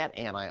surface is net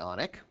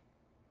anionic,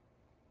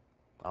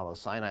 all those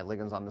cyanide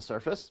ligands on the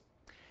surface,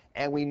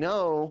 and we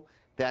know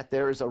that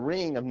there is a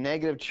ring of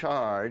negative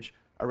charge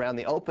around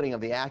the opening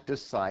of the active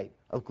site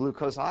of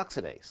glucose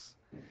oxidase.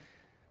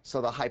 So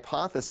the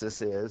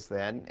hypothesis is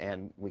then,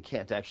 and we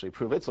can't actually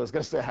prove it, so I was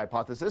going to say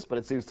hypothesis, but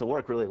it seems to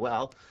work really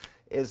well,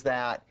 is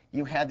that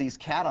you have these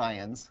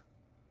cations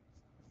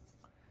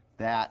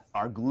that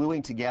are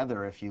gluing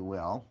together, if you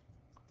will,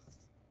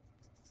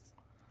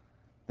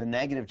 the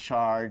negative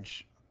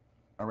charge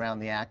around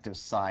the active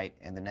site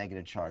and the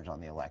negative charge on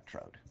the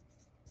electrode.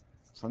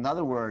 So in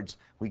other words,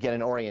 we get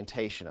an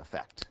orientation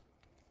effect.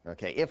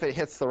 Okay, if it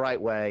hits the right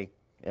way,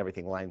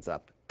 everything lines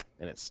up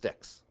and it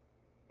sticks.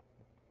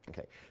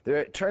 Okay,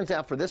 it turns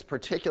out for this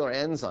particular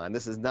enzyme,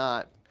 this is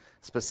not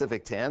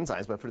specific to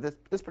enzymes, but for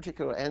this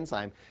particular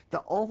enzyme,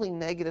 the only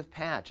negative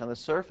patch on the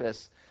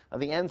surface of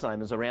the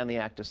enzyme is around the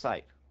active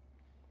site.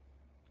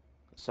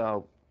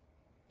 So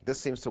this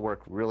seems to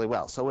work really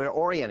well. So we're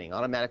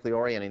automatically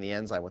orienting the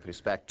enzyme with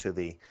respect to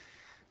the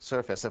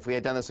surface. If we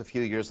had done this a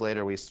few years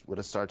later, we would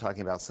have started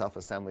talking about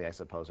self-assembly, I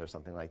suppose, or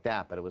something like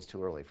that, but it was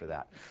too early for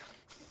that.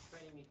 For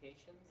any mutations?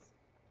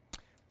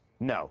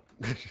 No.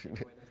 Where there's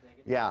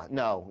negative? Yeah,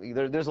 no.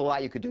 There's a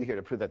lot you could do here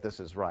to prove that this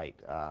is right.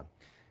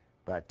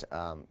 But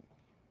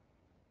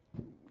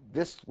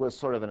this was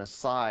sort of an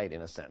aside,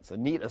 in a sense, a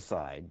neat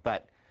aside.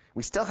 But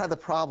we still have the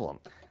problem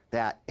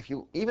that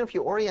even if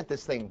you orient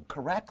this thing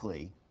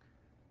correctly,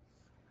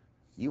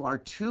 you are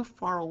too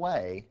far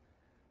away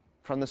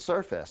from the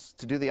surface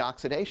to do the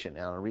oxidation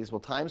on a reasonable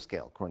time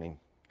scale, according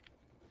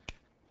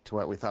to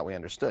what we thought we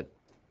understood.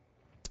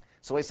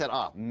 So we said,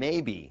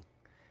 maybe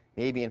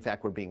in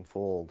fact we're being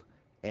fooled.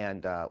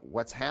 And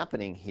what's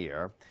happening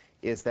here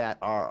is that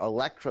our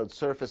electrode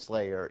surface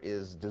layer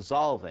is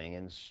dissolving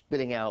and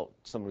spitting out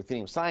some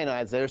ruthenium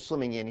cyanides. They're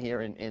swimming in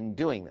here and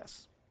doing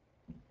this.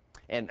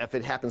 And if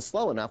it happens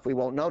slow enough, we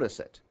won't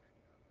notice it.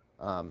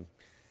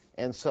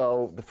 And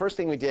so the first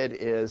thing we did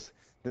is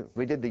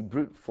we did the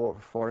brute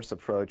force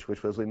approach,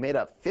 which was we made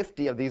up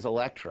 50 of these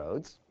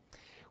electrodes.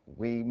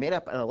 We made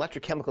up an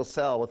electrochemical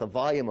cell with a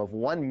volume of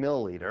 1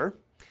 milliliter,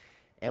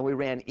 and we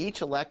ran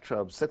each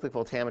electrode, cyclic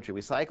voltammetry,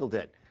 we cycled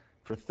it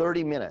for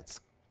 30 minutes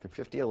for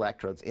 50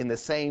 electrodes in the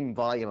same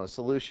volume of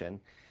solution.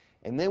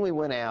 And then we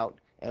went out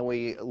and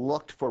we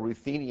looked for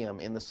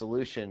ruthenium in the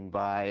solution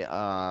by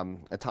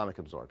atomic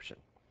absorption.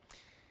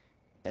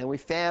 And we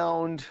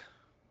found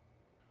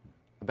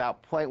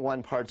about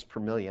 0.1 parts per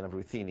million of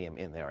ruthenium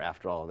in there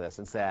after all of this,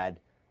 and said,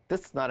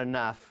 this is not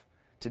enough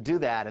to do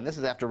that, and this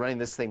is after running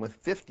this thing with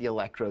 50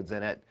 electrodes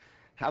in it.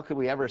 How could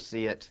we ever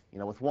see it,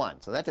 with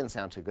one? So that didn't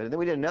sound too good. And then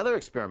we did another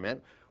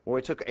experiment where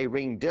we took a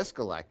ring disc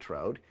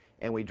electrode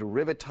and we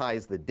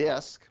derivatized the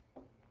disc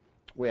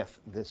with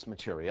this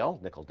material,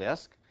 nickel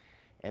disc,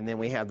 and then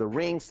we have the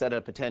ring set at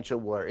a potential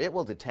where it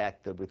will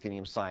detect the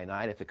ruthenium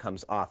cyanide if it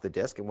comes off the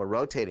disc, and we're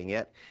rotating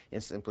it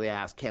and simply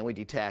ask, can we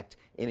detect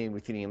any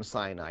ruthenium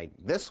cyanide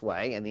this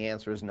way? And the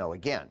answer is no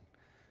again.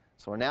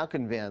 So we're now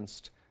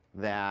convinced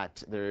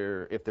that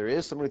if there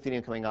is some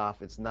ruthenium coming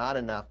off, it's not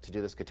enough to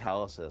do this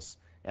catalysis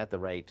at the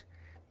rate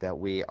that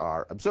we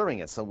are observing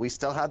it. So we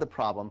still have the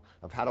problem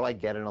of how do I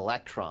get an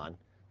electron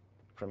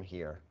from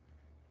here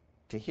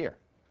to here?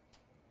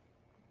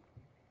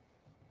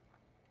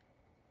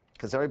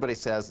 Because everybody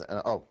says,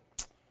 an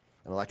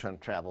electron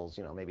travels,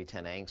 maybe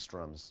 10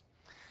 angstroms,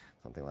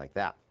 something like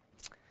that.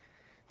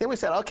 Then we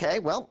said, okay,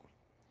 well,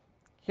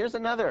 here's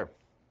another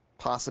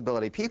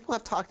possibility. People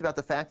have talked about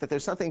the fact that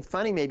there's something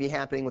funny maybe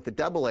happening with the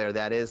double layer.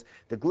 That is,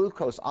 the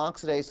glucose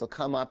oxidase will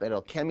come up,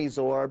 it'll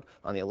chemisorb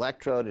on the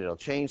electrode, it'll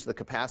change the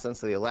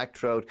capacitance of the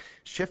electrode,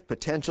 shift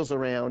potentials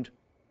around,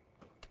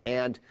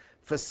 and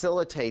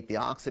facilitate the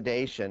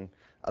oxidation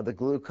of the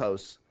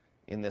glucose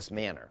in this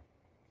manner.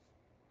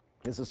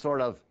 This is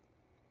sort of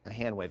a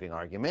hand-waving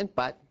argument,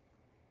 but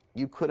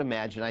you could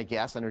imagine, I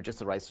guess, under just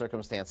the right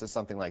circumstances,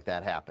 something like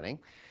that happening.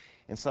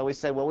 And so we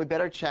said, well, we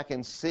better check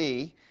and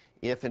see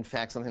if, in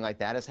fact, something like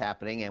that is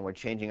happening, and we're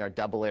changing our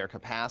double-layer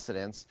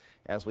capacitance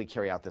as we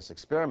carry out this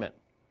experiment.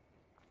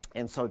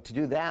 And so to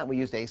do that, we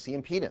used AC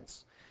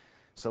impedance.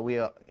 So we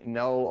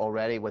know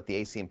already what the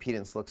AC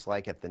impedance looks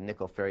like at the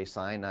nickel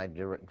ferricyanide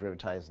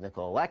derivatized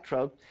nickel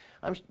electrode.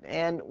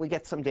 And we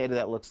get some data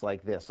that looks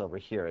like this over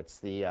here. It's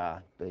the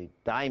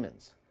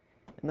diamonds.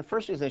 And the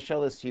first reason I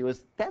show this to you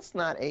is that's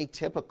not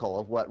atypical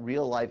of what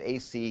real-life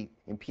AC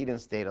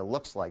impedance data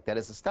looks like. That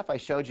is, the stuff I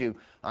showed you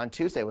on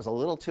Tuesday was a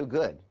little too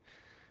good.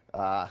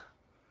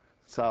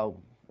 So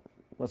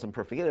it wasn't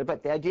perfect either.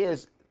 But the idea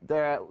is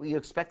you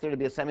expect there to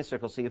be a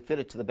semicircle, so you fit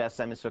it to the best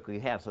semicircle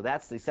you have. So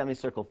that's the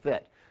semicircle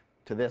fit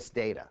to this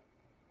data.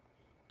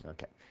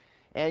 Okay.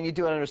 And you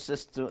do it under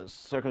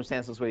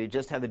circumstances where you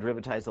just have the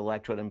derivatized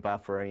electrode and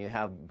buffer, and you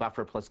have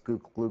buffer plus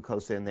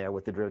glucose in there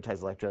with the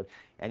derivatized electrode,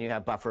 and you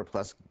have buffer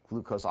plus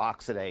glucose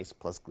oxidase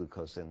plus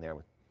glucose in there.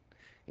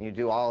 And you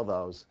do all of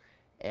those,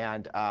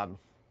 and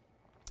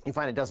you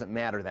find it doesn't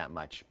matter that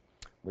much,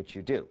 which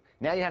you do.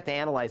 Now you have to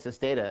analyze this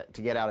data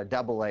to get out a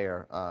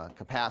double-layer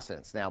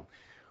capacitance. Now,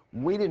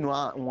 we did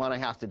not want to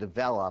have to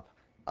develop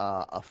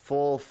a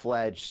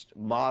full-fledged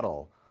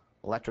model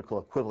electrical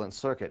equivalent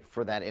circuit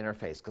for that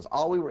interface, because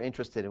all we were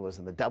interested in was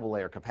in the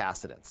double-layer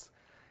capacitance.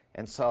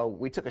 And so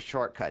we took a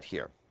shortcut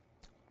here.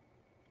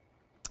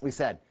 We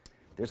said,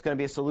 there's going to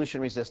be a solution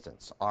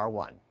resistance,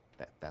 R1.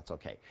 That's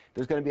okay.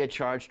 There's going to be a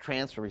charge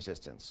transfer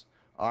resistance,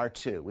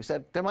 R2. We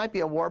said, there might be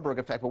a Warburg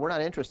effect, but we're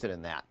not interested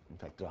in that. In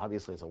fact,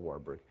 obviously it's a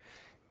Warburg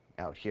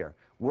out here.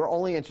 We're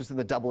only interested in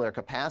the double-layer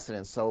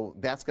capacitance, so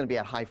that's going to be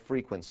at high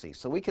frequency.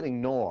 So we can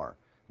ignore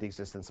the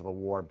existence of a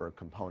Warburg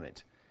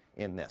component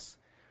in this.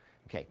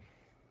 Okay,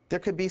 there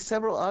could be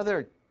several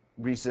other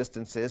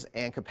resistances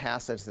and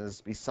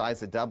capacitances besides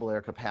the double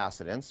layer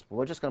capacitance.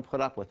 We're just going to put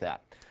up with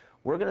that.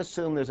 We're going to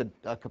assume there's a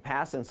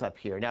capacitance up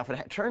here. Now, if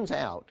it turns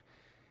out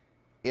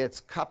it's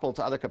coupled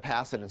to other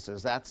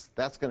capacitances, that's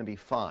going to be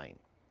fine,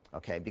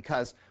 okay?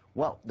 Because,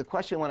 well, the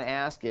question we want to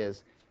ask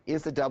is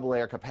the double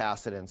layer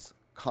capacitance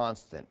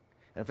constant?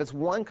 And if it's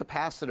one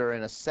capacitor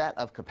in a set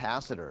of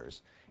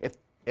capacitors,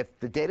 if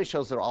the data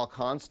shows they're all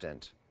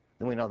constant,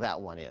 then we know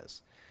that one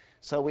is.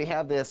 So we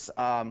have this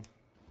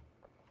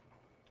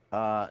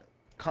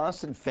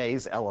constant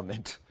phase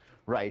element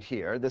right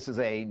here. This is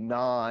a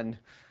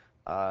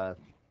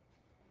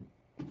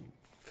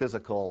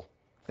non-physical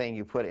thing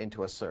you put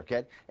into a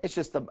circuit. It's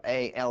just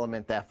a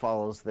element that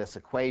follows this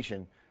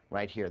equation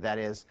right here. That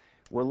is,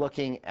 we're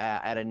looking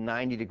at a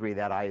 90 degree,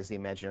 that I is the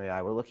imaginary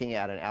I. We're looking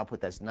at an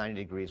output that's 90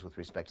 degrees with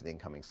respect to the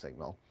incoming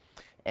signal.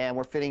 And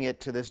we're fitting it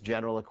to this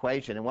general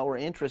equation. And what we're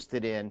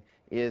interested in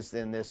is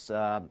in this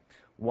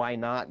Y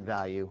naught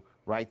value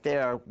right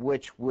there,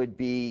 which would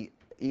be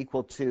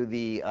equal to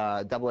the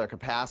double layer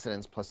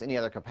capacitance plus any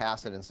other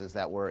capacitances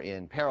that were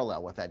in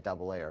parallel with that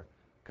double layer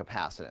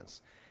capacitance.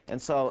 And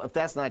so if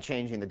that's not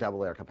changing, the double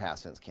layer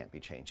capacitance can't be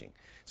changing.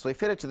 So we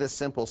fit it to this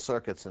simple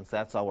circuit since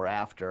that's all we're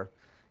after.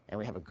 And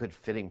we have a good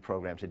fitting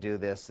program to do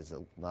this. It's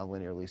a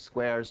nonlinear least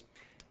squares.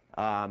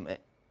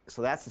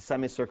 So that's the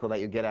semicircle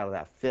that you get out of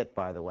that fit,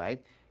 by the way.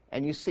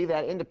 And you see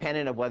that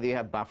independent of whether you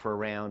have buffer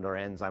around or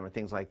enzyme or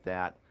things like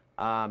that,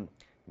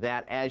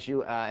 that as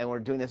you, and we're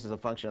doing this as a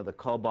function of the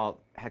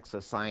cobalt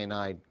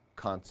hexacyanide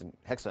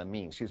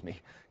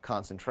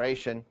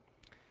concentration,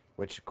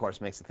 which of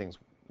course makes the things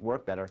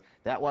work better,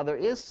 that while there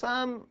is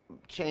some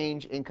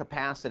change in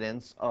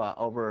capacitance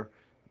over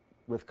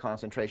with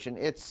concentration,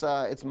 it's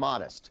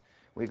modest.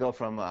 We go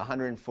from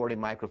 140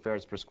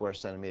 microfarads per square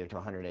centimeter to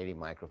 180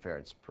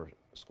 microfarads per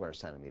square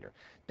centimeter.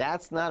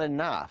 That's not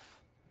enough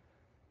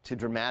to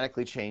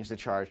dramatically change the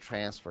charge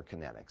transfer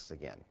kinetics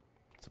again.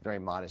 It's a very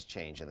modest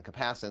change in the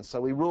capacitance. So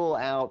we rule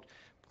out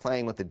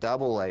playing with the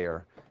double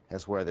layer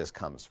as where this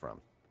comes from.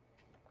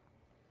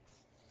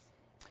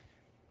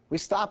 We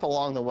stop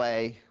along the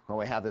way when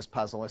we have this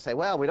puzzle and we say,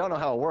 well, we don't know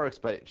how it works,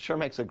 but it sure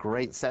makes a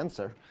great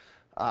sensor.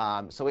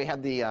 So we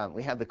have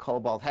the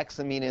cobalt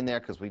hexamine in there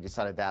because we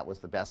decided that was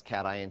the best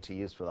cation to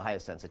use for the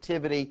highest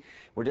sensitivity.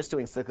 We're just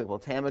doing cyclical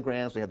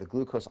tamograms. We have the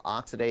glucose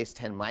oxidase,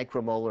 10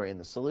 micromolar in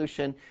the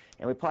solution,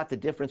 and we plot the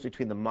difference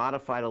between the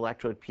modified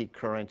electrode peak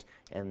current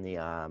and the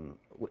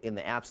in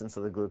the absence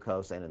of the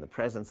glucose and in the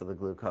presence of the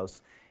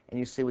glucose. And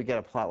you see we get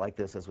a plot like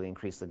this as we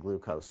increase the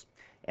glucose.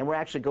 And we're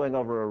actually going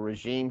over a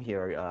regime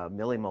here,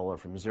 millimolar,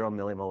 from 0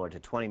 millimolar to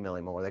 20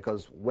 millimolar. That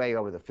goes way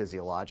over the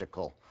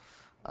physiological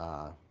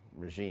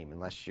regime,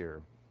 unless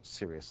you're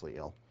seriously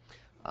ill.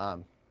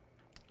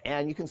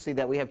 And you can see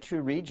that we have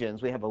two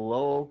regions. We have a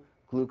low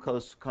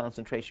glucose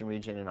concentration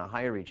region and a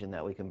higher region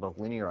that we can both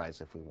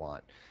linearize if we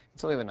want.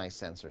 So we have a nice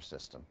sensor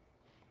system,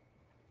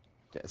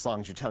 as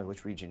long as you tell me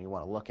which region you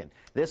want to look in.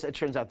 This, it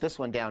turns out this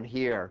one down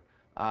here,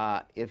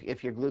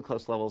 if your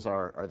glucose levels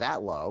are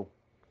that low,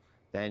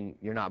 then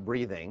you're not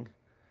breathing,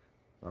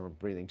 or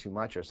breathing too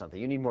much or something.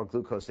 You need more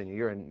glucose in you.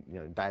 You're in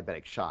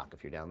diabetic shock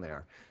if you're down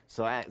there.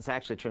 So it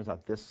actually turns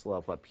out this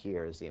slope up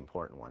here is the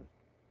important one.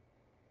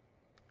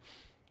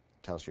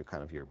 Tells you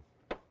kind of your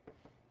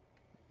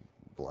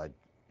blood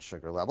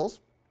sugar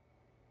levels.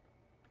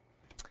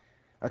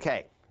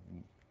 Okay,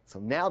 so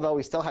now though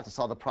we still have to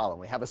solve the problem.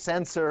 We have a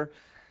sensor.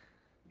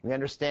 We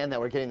understand that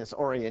we're getting this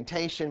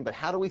orientation, but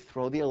how do we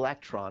throw the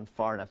electron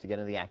far enough to get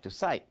into the active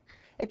site?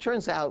 It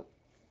turns out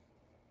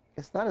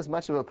it's not as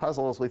much of a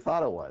puzzle as we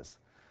thought it was.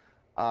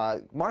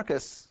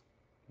 Marcus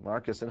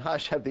and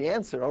Hush have the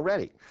answer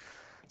already.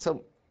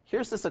 So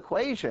here's this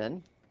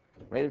equation,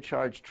 rate of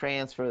charge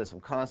transfer, there's some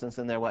constants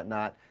in there,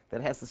 whatnot,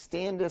 that has the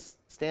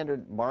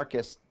standard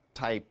Marcus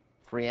type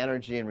free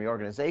energy and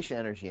reorganization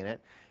energy in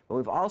it, but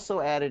we've also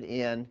added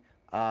in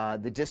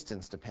the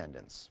distance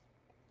dependence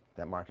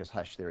that Marcus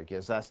Hush theory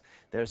gives us.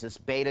 There's this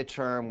beta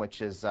term,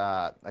 which is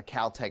a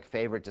Caltech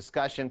favorite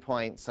discussion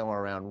point, somewhere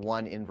around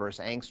 1 inverse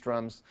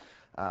angstroms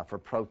for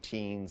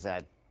proteins.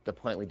 At the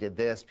point we did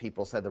this,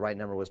 people said the right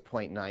number was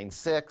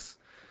 0.96.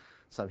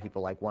 Some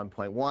people like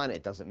 1.1.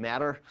 It doesn't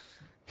matter.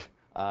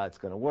 It's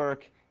going to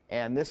work.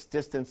 And this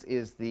distance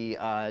is the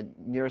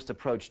nearest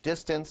approach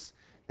distance.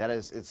 That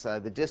is, it's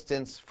the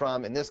distance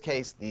from, in this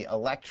case, the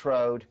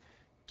electrode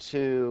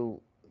to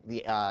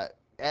the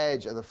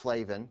edge of the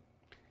flavin.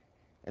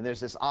 And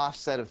there's this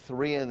offset of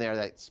 3 in there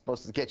that's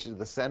supposed to get you to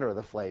the center of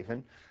the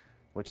flavin,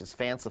 which is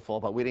fanciful,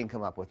 but we didn't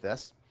come up with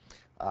this.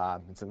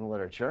 It's in the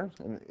literature.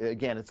 And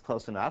again, it's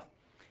close enough.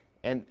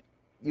 And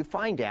you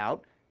find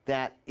out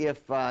that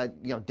if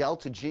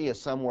delta G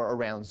is somewhere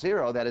around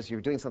 0, that is,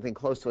 you're doing something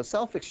close to a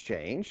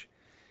self-exchange,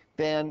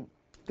 then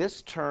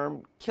this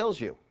term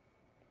kills you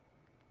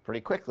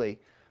pretty quickly,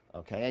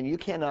 okay? And you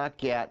cannot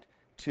get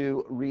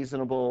to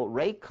reasonable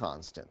rate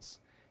constants.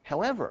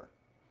 However,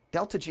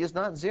 delta G is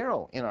not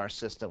 0 in our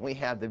system. We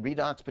have the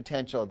redox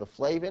potential of the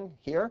flavin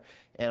here,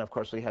 and of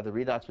course we have the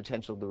redox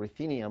potential of the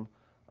ruthenium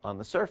on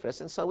the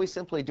surface. And so we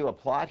simply do a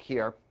plot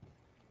here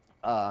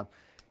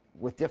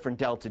with different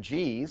delta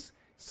G's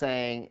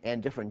saying,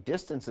 and different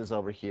distances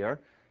over here,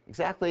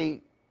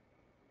 exactly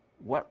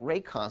what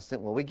rate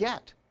constant will we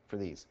get for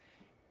these.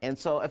 And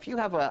so if you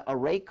have a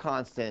rate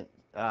constant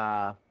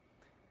that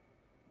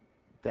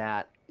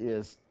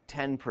is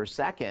 10 per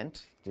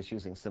second, just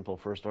using simple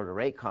first order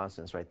rate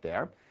constants right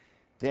there,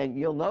 then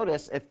you'll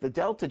notice if the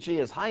delta G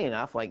is high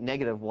enough, like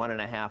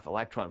 -1.5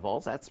 electron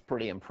volts, that's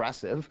pretty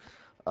impressive.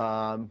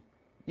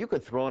 You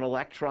could throw an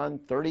electron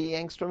 30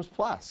 angstroms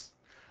plus.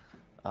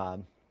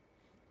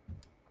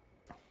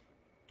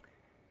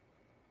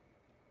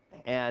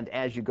 And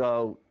as you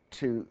go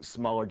to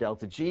smaller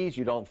delta G's,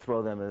 you don't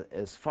throw them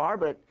as far,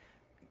 but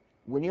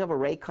when you have a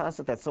rate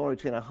constant that's somewhere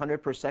between 100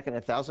 per second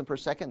and 1,000 per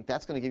second,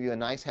 that's going to give you a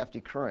nice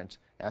hefty current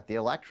at the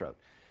electrode.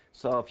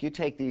 So if you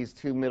take these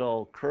two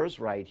middle curves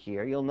right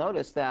here, you'll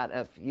notice that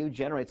if you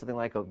generate something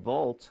like a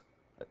volt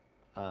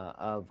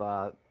of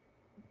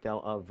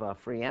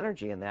free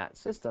energy in that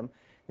system,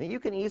 then you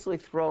can easily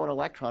throw an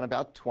electron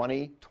about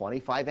 20,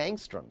 25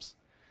 angstroms.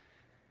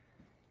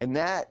 And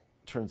that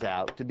turns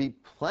out to be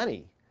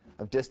plenty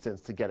of distance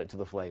to get it to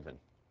the flavin.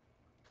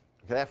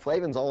 Okay, that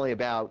flavin's only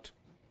about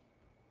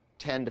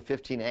 10 to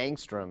 15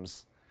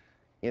 angstroms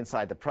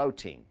inside the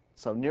protein.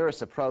 So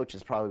nearest approach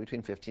is probably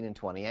between 15 and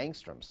 20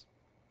 angstroms.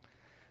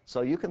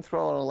 So you can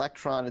throw an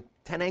electron.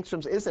 10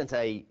 angstroms isn't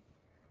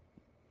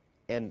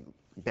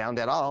bound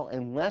at all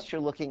unless you're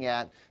looking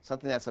at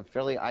something that's a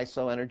fairly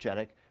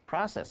isoenergetic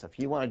process. If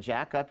you want to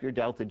jack up your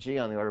delta G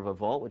on the order of a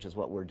volt, which is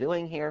what we're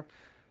doing here,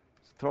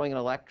 throwing an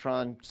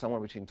electron somewhere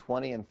between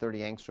 20 and 30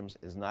 angstroms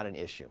is not an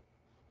issue.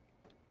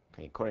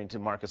 Okay, according to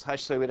Marcus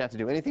Hush, so we wouldn't have to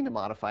do anything to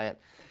modify it.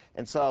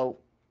 And so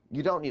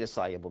you don't need a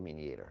soluble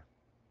mediator.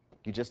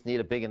 You just need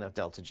a big enough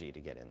delta G to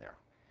get in there.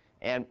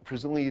 And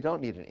presumably you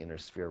don't need an inner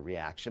sphere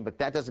reaction, but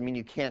that doesn't mean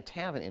you can't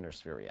have an inner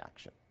sphere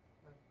reaction.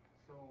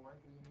 So why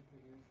do you need to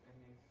use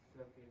any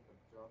surface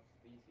absorbed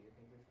species? You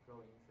can just throw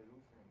in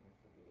solution and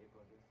to be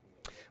able to see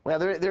it. Well,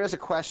 there is a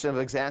question of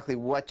exactly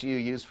what do you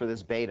use for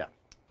this beta.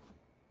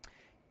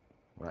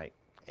 Right.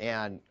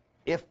 And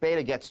if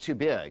beta gets too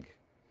big,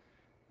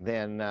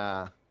 then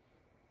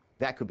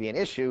that could be an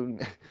issue.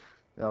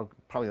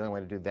 Probably the only way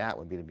to do that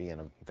would be to be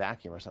in a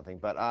vacuum or something.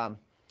 But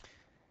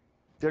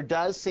there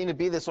does seem to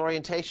be this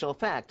orientational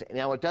effect.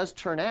 Now, it does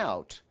turn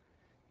out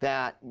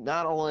that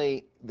not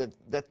only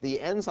that the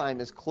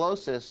enzyme is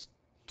closest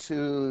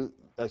to,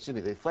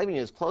 the flavin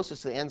is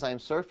closest to the enzyme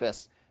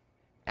surface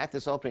at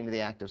this opening to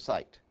the active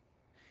site.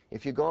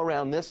 If you go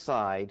around this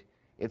side,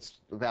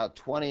 it's about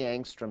 20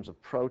 angstroms of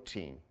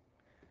protein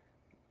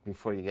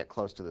before you get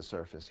close to the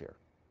surface here.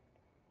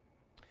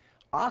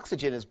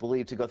 Oxygen is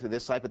believed to go through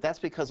this site, but that's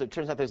because it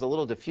turns out there's a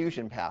little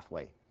diffusion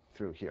pathway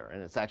through here,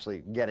 and it's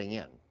actually getting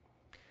in.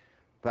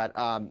 But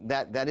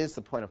that is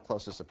the point of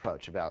closest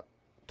approach, about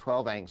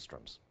 12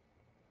 angstroms.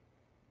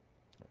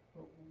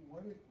 But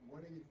what do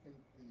you think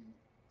the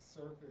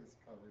surface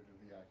coverage of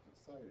the active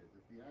site is?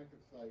 If the active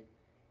site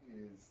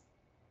is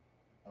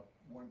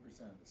 1%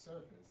 of the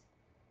surface,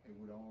 it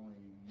would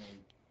only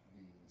make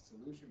the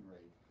solution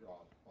rate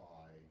drop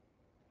by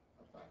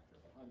a factor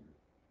of 100.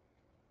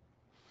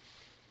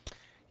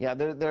 Yeah,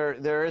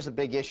 there is a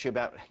big issue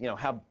about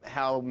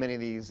how many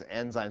of these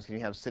enzymes can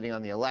you have sitting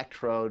on the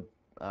electrode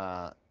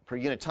per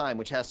unit time,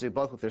 which has to do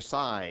both with their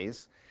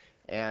size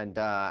and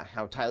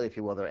how tightly, if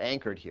you will, they're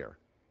anchored here.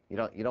 You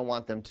don't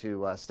want them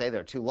to stay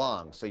there too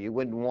long, so you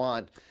wouldn't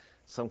want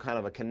some kind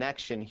of a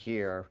connection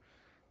here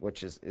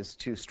which is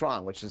too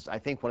strong, which is, I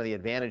think, one of the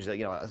advantages that,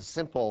 a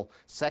simple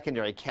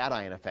secondary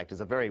cation effect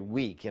is a very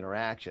weak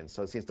interaction,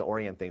 so it seems to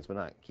orient things but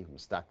not keep them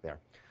stuck there.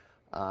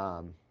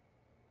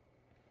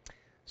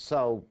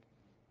 So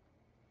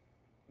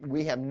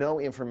we have no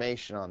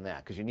information on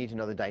that because you need to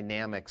know the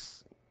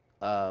dynamics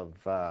of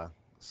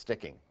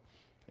sticking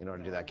in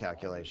order to do that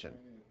calculation.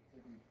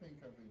 If you think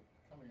of it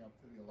coming up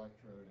to the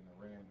electrode in a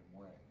random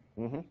way,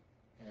 Mm-hmm.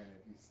 and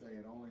if you say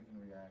it only can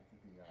react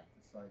at the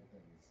active site,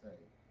 then you say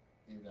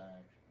it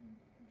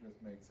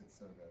just makes it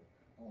so that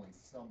only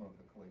some of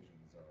the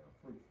collisions are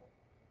fruitful,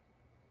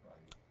 right?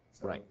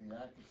 So Right. if the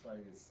active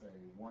site is, say,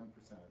 1%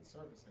 of the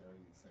surface area,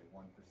 you'd say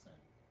 1%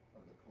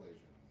 of the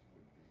collisions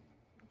would be.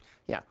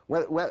 Yeah,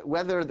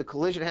 whether the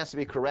collision has to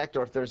be correct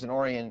or if there's an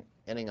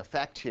orienting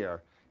effect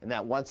here, and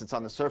that once it's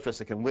on the surface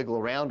it can wiggle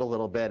around a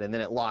little bit and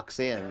then it locks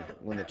in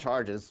when the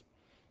charge is,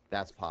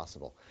 that's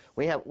possible.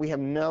 We have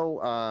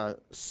no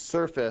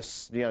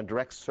surface,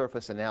 direct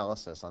surface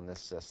analysis on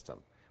this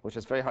system, which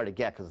is very hard to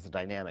get because it's a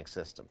dynamic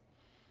system.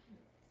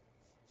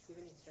 Do you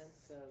have any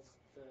sense of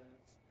the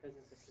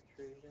presence of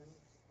protrusion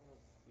of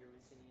your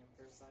ruthenium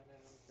peroxide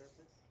on the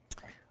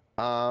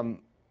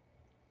surface?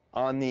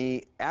 On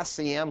the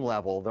SEM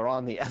level, they're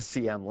on the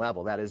SEM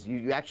level. That is,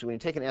 you actually, when you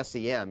take an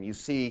SEM, you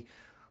see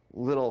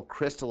little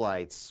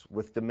crystallites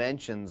with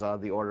dimensions of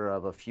the order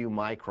of a few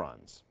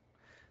microns.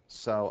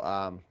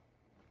 So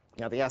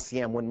Now, the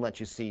SCM wouldn't let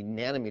you see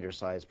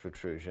nanometer-sized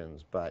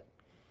protrusions, but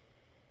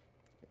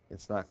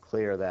it's not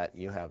clear that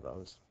you have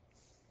those.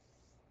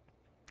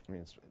 I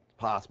mean, it's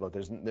possible.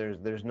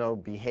 There's no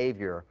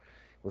behavior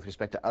with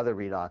respect to other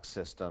redox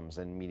systems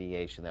and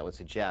mediation that would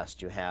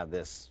suggest you have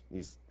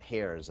these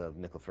hairs of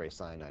nickel ferrous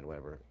cyanide,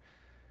 whatever,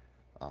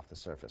 off the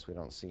surface. We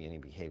don't see any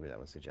behavior that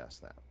would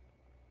suggest that.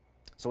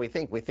 So we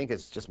think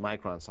it's just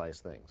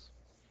micron-sized things,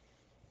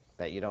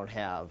 that you don't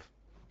have,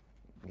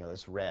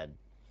 this red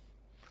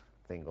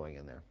thing going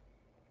in there.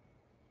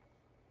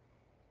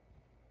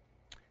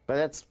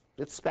 But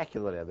it's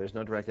speculative. There's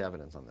no direct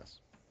evidence on this,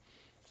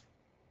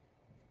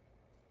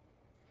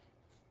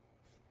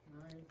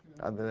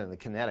 other than the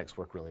kinetics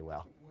work really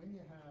well. When you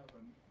have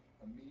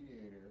a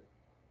mediator,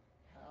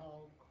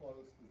 how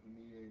close does the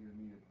mediator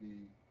need to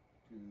be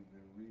to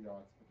the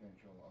redox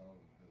potential of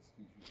the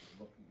species you're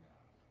looking at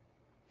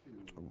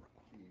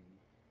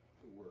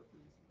to work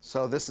reasonably?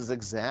 So this is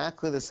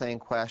exactly the same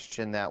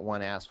question that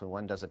one asks when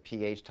one does a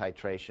pH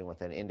titration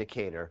with an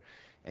indicator.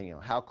 And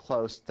how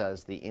close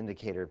does the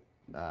indicator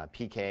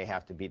pK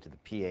have to be to the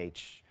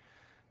pH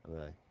of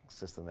the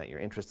system that you're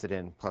interested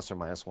in? Plus or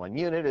minus 1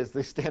 unit is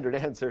the standard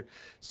answer.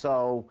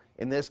 So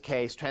in this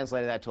case,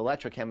 translating that to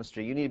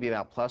electrochemistry, you need to be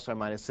about plus or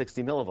minus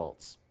 60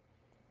 millivolts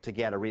to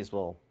get a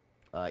reasonable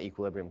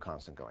equilibrium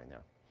constant going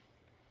there.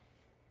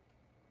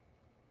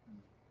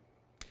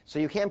 So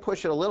you can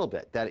push it a little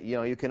bit. That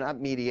you can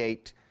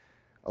up-mediate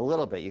a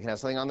little bit. You can have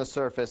something on the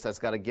surface that's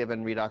got a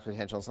given redox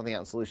potential and something out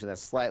in solution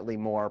that's slightly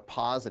more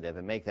positive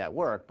and make that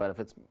work. But if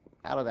it's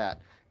out of that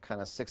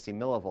kind of 60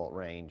 millivolt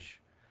range,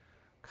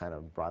 kind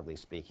of broadly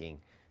speaking,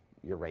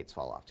 your rates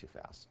fall off too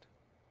fast.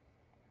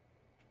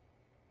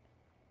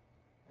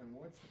 And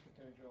what's the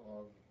potential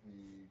of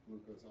the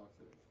glucose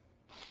oxidase?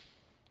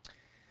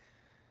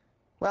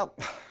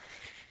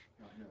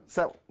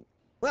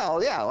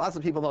 Well, yeah, lots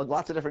of people know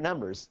lots of different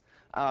numbers.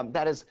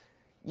 That is,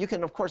 you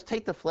can, of course,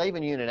 take the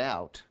flavin unit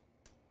out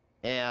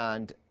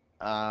and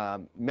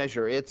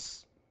measure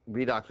its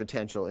redox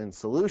potential in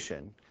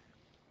solution.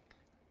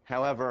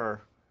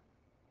 However,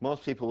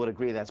 most people would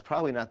agree that's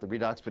probably not the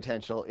redox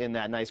potential in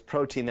that nice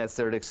protein that's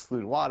there to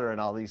exclude water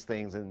and all these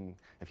things. And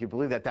if you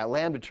believe that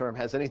lambda term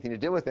has anything to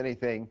do with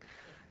anything,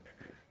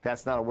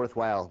 that's not a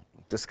worthwhile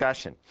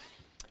discussion.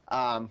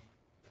 The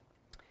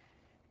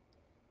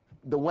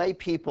way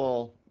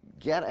people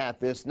get at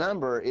this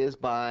number is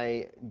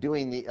by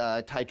doing the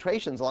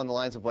titrations along the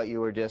lines of what you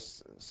were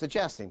just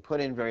suggesting.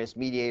 Put in various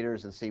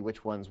mediators and see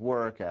which ones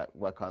work at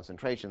what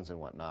concentrations and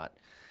whatnot,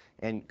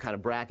 and kind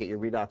of bracket your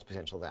redox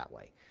potential that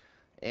way.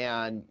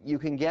 And you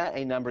can get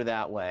a number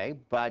that way,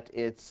 but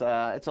it's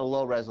a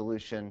low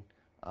resolution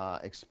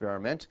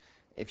experiment.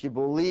 If you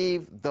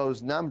believe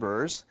those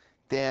numbers,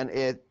 then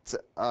it's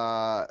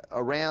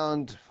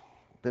around,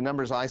 the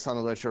numbers I saw in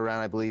the literature around,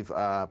 I believe,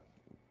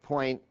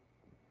 0.35,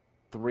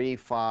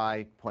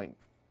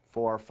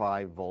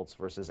 0.45 volts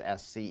versus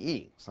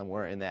SCE,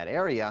 somewhere in that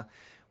area,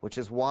 which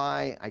is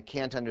why I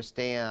can't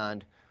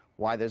understand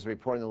why there's a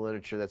report in the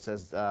literature that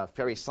says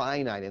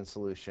ferricyanide in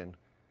solution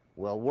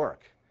will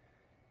work,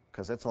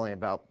 because it's only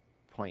about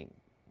 0.2,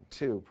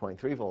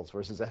 0.3 volts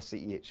versus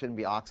SCE. It shouldn't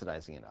be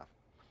oxidizing enough.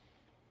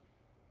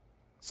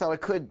 So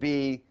it could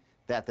be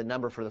that the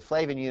number for the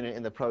flavin unit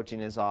in the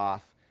protein is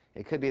off.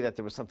 It could be that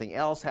there was something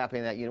else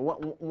happening that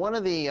one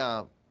of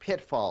the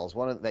pitfalls,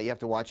 that you have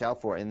to watch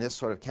out for in this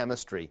sort of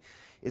chemistry,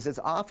 is it's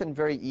often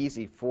very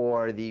easy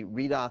for the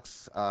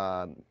redox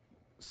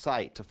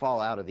site to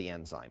fall out of the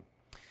enzyme.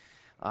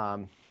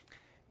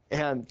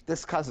 And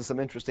this causes some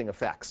interesting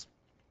effects.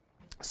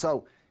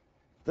 So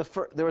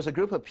there was a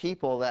group of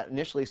people that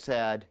initially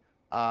said,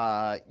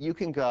 you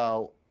can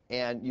go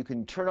and you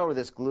can turn over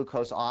this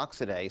glucose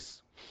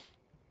oxidase.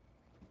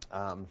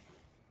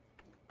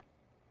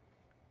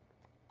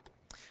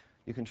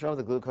 You can turn over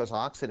the glucose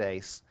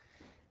oxidase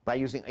by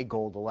using a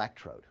gold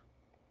electrode.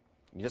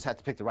 You just have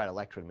to pick the right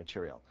electrode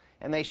material.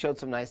 And they showed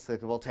some nice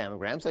clickable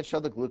tamograms that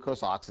showed the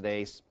glucose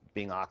oxidase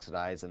being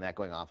oxidized and that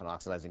going off and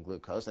oxidizing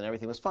glucose, and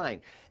everything was fine.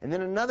 And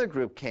then another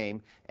group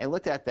came and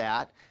looked at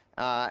that,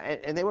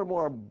 and they were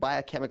more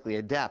biochemically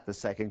adept, the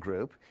second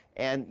group,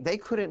 and they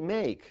couldn't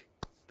make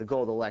the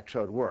gold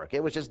electrode work.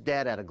 It was just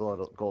dead at a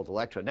gold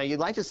electrode. Now, you'd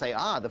like to say,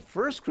 the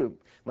first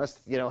group must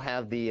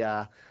have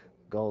the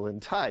golden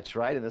touch,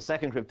 right? And the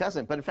second group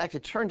doesn't. But in fact,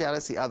 it turned out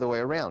it's the other way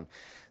around.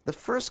 The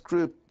first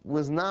group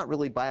was not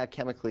really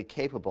biochemically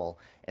capable,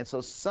 and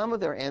so some of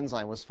their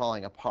enzyme was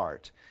falling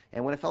apart.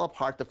 And when it fell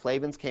apart, the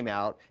flavins came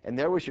out, and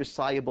there was your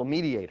soluble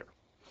mediator.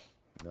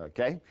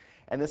 Okay?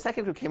 And the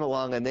second group came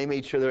along, and they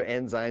made sure their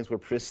enzymes were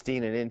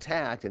pristine and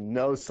intact and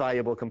no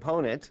soluble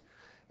component,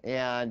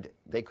 and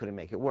they couldn't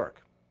make it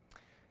work.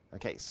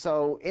 Okay,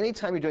 so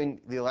anytime you're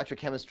doing the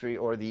electrochemistry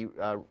or the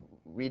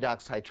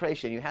redox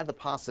titration, you have the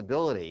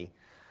possibility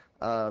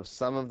of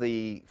some of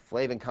the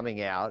flavin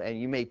coming out, and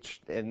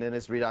and then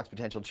its redox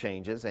potential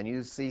changes, and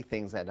you see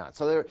things that not.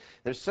 So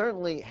there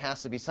certainly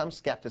has to be some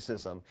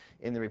skepticism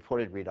in the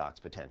reported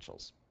redox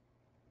potentials.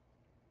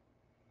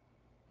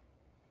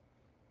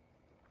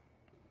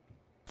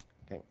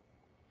 Okay.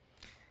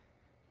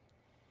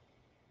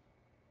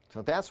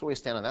 So that's where we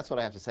stand on. That's what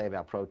I have to say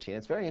about protein.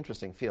 It's a very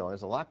interesting field.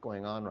 There's a lot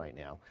going on right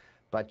now.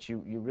 But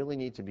you really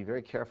need to be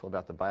very careful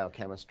about the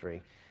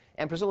biochemistry.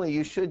 And presumably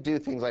you should do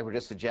things like were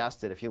just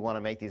suggested if you want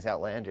to make these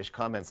outlandish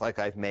comments like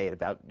I've made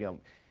about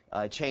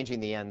changing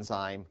the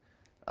enzyme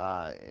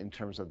in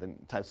terms of the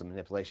types of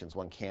manipulations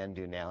one can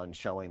do now and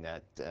showing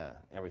that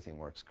everything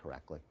works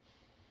correctly.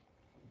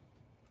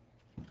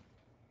 Did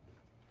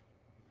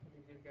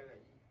you get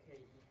a EKET?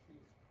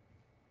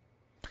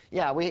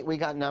 Yeah, we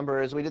got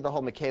numbers. We did the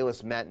whole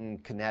Michaelis-Menten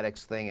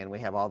kinetics thing, and we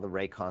have all the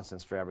rate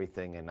constants for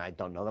everything. And I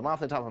don't know them off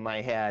the top of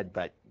my head,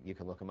 but you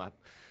can look them up.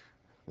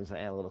 There's an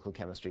analytical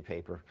chemistry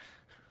paper.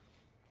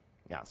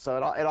 Yeah,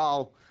 so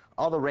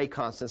all the rate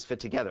constants fit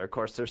together. Of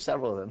course, there's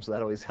several of them, so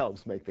that always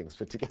helps make things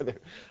fit together.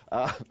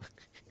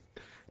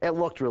 It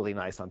looked really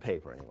nice on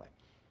paper, anyway.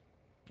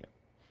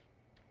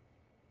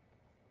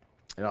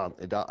 Yeah.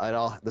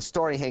 The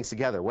story hangs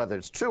together. Whether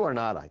it's true or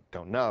not, I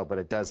don't know, but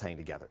it does hang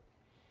together.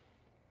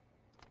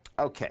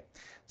 Okay,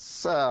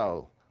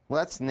 so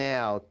let's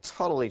now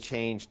totally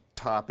change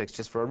topics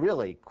just for a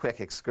really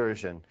quick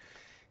excursion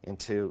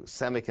into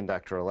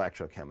semiconductor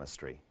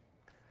electrochemistry,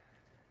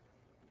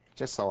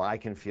 just so I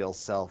can feel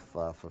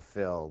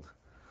self-fulfilled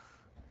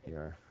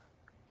here.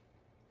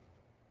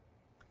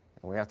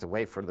 And we have to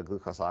wait for the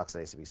glucose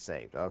oxidase to be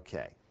saved.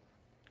 Okay,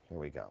 here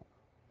we go.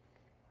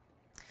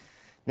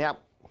 Now,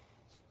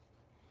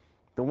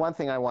 the one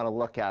thing I want to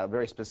look at, a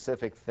very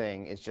specific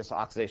thing, is just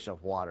oxidation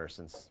of water,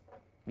 since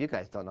you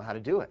guys don't know how to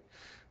do it.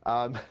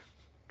 And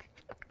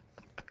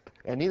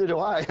neither do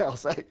I, I'll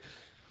say.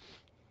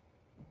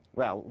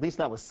 Well, at least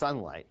not with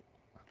sunlight.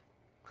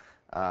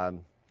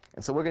 And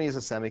so we're going to use a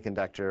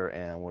semiconductor,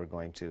 and we're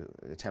going to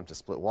attempt to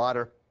split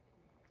water.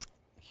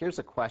 Here's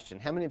a question.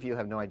 How many of you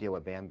have no idea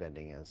what band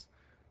bending is?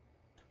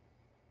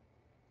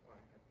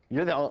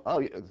 You're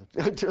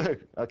the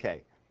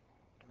okay.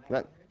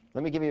 Let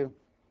me give you,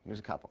 here's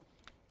a couple.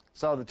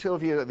 So the two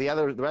of you,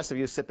 the rest of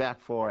you sit back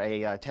for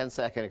a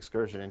 10-second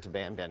excursion into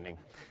band bending.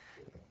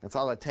 That's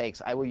all it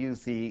takes. I will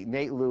use the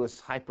Nate Lewis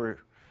hyper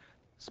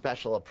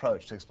special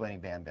approach to explaining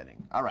band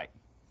bending. All right.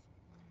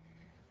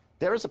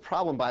 There is a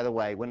problem, by the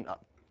way, when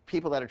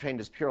people that are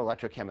trained as pure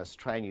electrochemists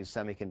try and use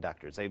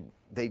semiconductors.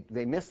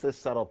 They miss this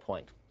subtle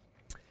point.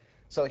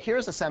 So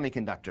here's a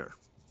semiconductor.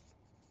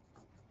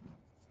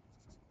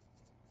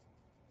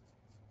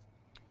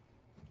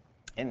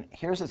 And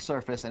here's its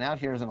surface, and out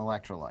here is an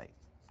electrolyte.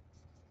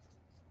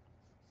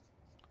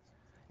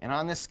 And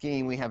on this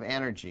scheme, we have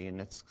energy, and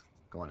it's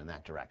going in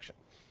that direction.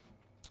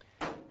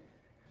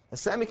 A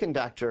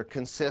semiconductor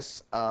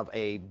consists of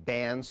a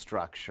band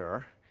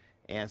structure,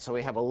 and so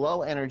we have a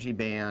low energy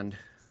band,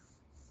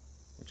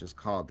 which is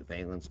called the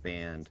valence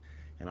band,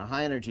 and a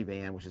high energy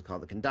band, which is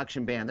called the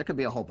conduction band. There could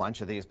be a whole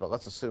bunch of these, but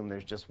let's assume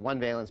there's just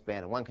one valence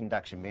band and one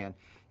conduction band.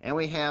 And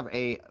we have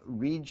a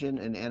region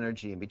in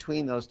energy in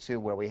between those two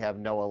where we have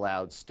no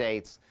allowed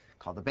states,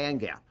 called the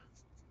band gap.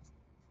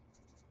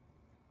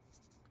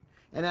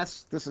 And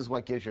this is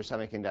what gives your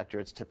semiconductor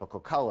its typical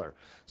color.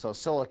 So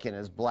silicon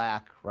is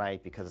black,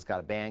 right, because it's got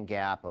a band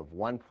gap of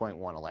 1.1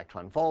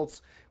 electron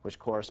volts, which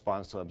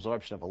corresponds to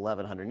absorption of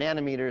 1100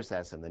 nanometers.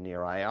 That's in the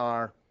near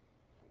IR.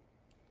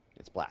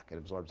 It's black. It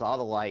absorbs all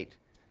the light,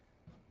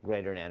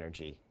 greater in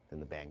energy than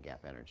the band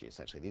gap energy,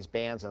 essentially. These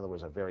bands, in other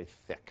words, are very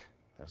thick.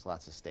 There's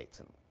lots of states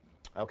in them.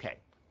 Okay,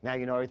 now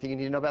you know everything you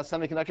need to know about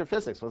semiconductor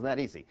physics. Wasn't that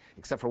easy?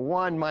 Except for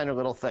one minor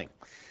little thing,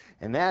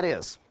 and that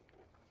is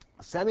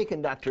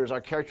semiconductors are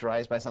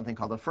characterized by something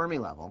called the Fermi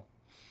level.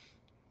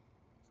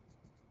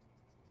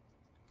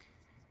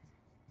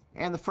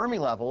 And the Fermi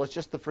level is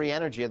just the free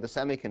energy of the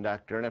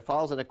semiconductor, and it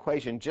follows an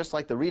equation just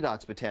like the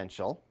redox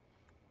potential,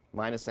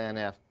 minus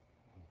NF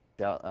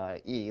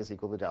E is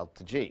equal to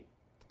delta G.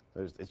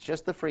 It's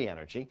just the free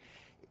energy.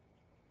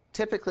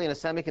 Typically in a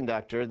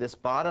semiconductor, this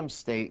bottom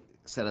set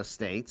of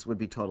states would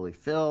be totally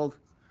filled.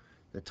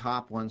 The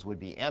top ones would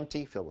be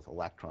empty, filled with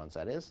electrons,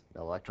 that is.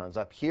 No electrons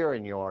up here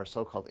in your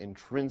so-called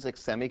intrinsic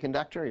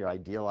semiconductor, your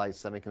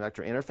idealized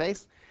semiconductor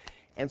interface.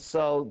 And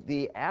so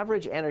the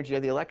average energy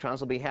of the electrons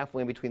will be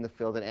halfway in between the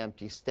filled and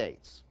empty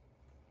states,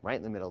 right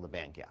in the middle of the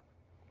band gap.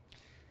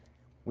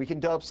 We can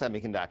dope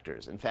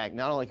semiconductors. In fact,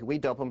 not only can we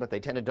dope them, but they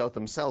tend to dope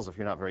themselves if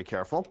you're not very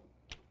careful.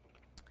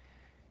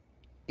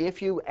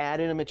 If you add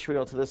in a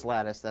material to this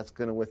lattice that's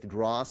going to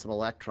withdraw some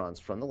electrons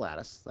from the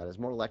lattice, that is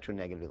more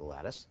electronegative to the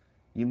lattice,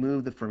 you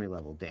move the Fermi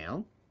level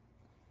down.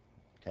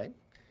 Okay?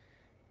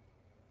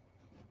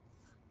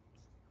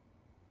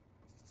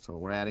 So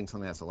we're adding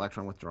something that's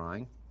electron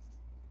withdrawing.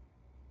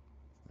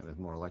 That is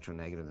more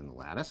electronegative than the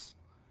lattice.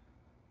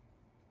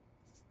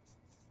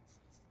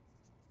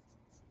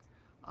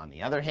 On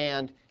the other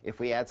hand, if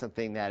we add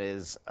something that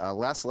is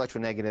less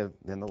electronegative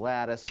than the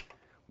lattice,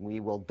 we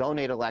will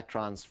donate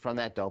electrons from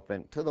that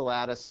dopant to the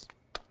lattice,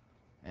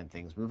 and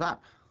things move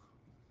up.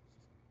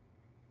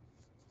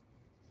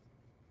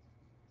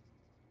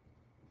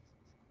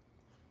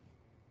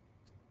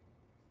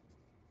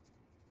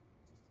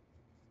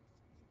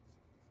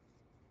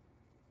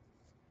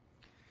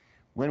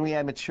 When we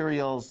add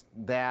materials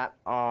that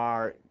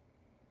are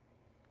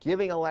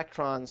giving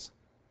electrons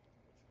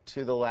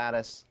to the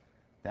lattice,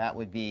 that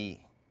would be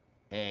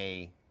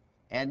a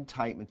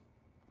N-type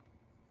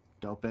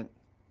dopant.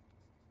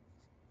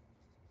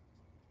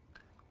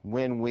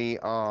 When we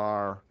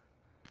are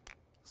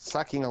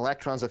sucking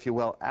electrons, if you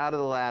will, out of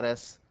the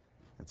lattice,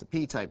 it's a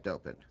P-type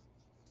dopant.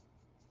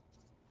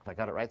 Have I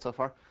got it right so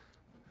far?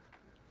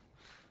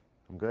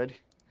 I'm good?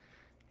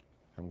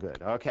 I'm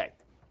good. Okay.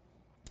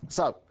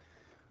 So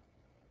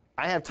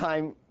I have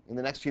time in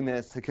the next few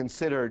minutes to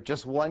consider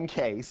just one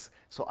case.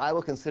 So I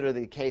will consider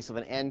the case of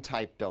an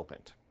N-type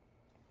dopant.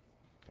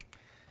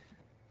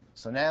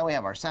 So now we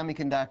have our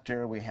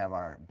semiconductor, we have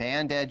our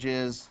band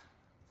edges,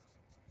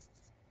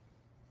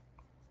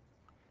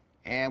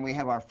 and we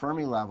have our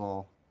Fermi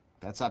level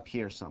that's up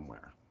here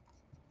somewhere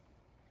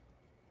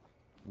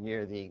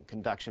near the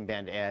conduction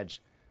band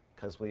edge,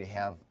 because we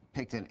have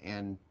picked an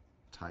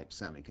N-type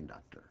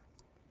semiconductor.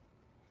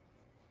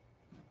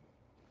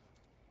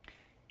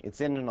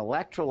 It's in an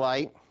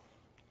electrolyte.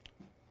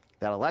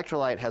 That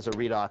electrolyte has a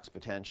redox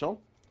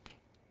potential.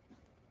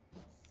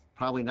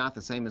 Probably not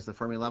the same as the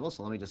Fermi level,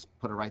 so let me just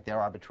put it right there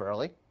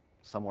arbitrarily,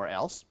 somewhere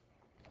else.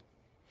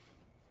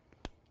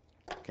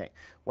 Okay,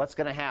 what's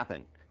going to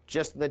happen?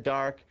 Just in the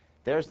dark,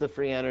 there's the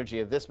free energy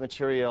of this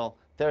material,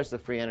 there's the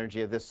free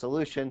energy of this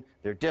solution.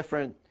 They're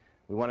different.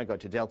 We want to go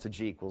to delta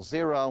G equals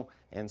 0,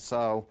 and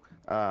so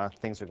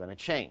things are going to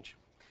change.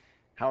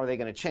 How are they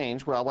going to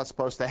change? Well, what's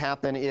supposed to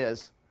happen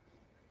is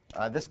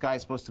this guy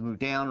is supposed to move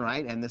down,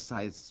 right, and this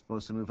side is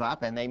supposed to move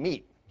up, and they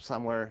meet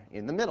somewhere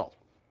in the middle.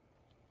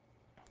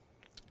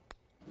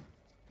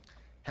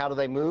 How do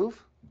they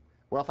move?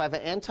 Well, if I have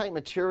an N-type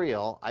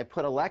material, I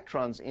put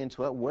electrons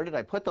into it. Where did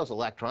I put those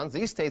electrons?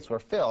 These states were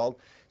filled,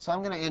 so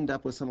I'm going to end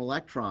up with some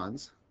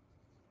electrons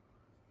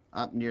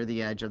up near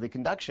the edge of the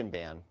conduction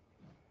band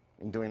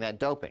in doing that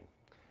doping.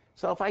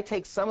 So if I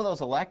take some of those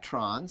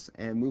electrons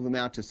and move them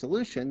out to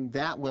solution,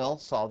 that will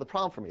solve the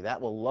problem for me. That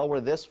will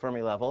lower this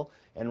Fermi level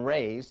and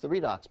raise the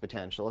redox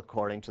potential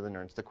according to the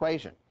Nernst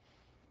equation.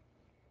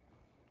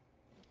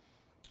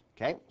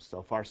 Okay,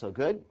 so far so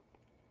good.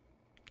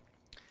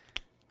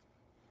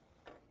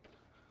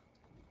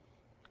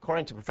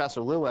 According to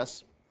Professor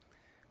Lewis,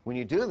 when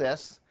you do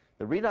this,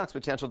 the redox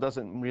potential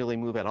doesn't really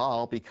move at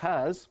all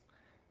because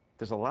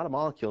there's a lot of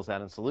molecules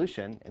out in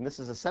solution, and this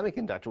is a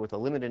semiconductor with a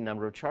limited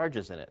number of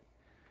charges in it.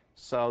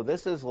 So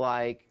this is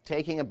like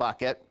taking a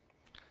bucket,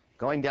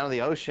 going down to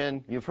the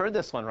ocean. You've heard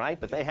this one, right?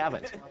 But they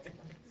haven't.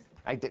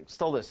 I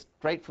stole this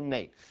straight from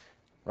Nate,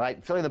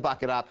 right? Filling the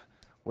bucket up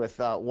with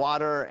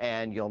water,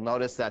 and you'll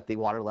notice that the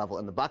water level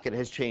in the bucket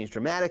has changed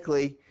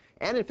dramatically.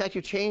 And in fact,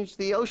 you changed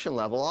the ocean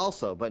level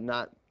also, but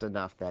not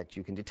enough that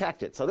you can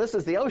detect it. So this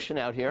is the ocean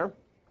out here.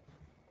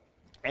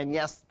 And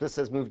yes, this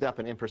has moved up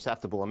an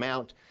imperceptible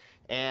amount.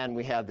 And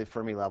we have the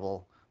Fermi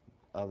level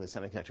of the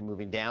semiconductor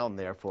moving down,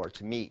 therefore,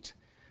 to meet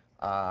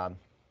the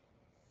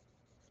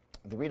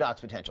redox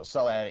potential.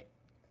 So at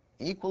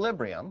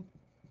equilibrium,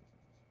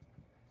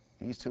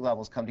 these two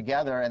levels come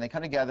together, and they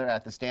come together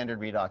at the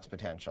standard redox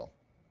potential.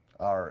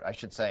 Or I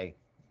should say,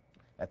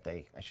 at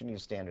the, I shouldn't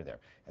use standard there,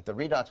 at the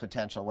redox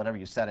potential, whatever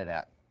you set it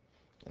at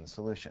in the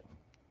solution.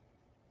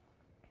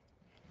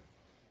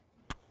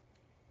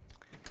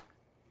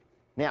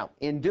 Now,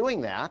 in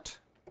doing that,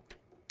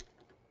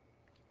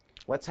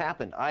 what's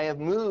happened? I have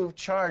moved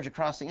charge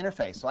across the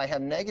interface. So I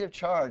have negative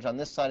charge on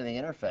this side of the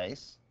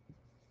interface,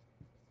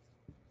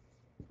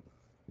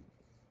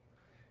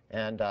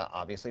 and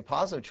obviously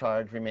positive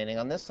charge remaining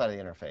on this side of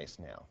the interface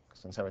now,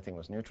 since everything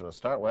was neutral to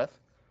start with.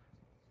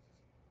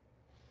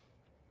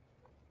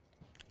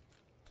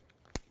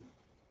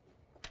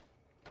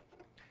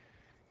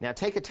 Now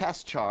take a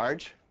test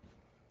charge,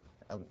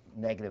 a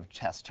negative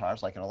test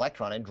charge like an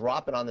electron, and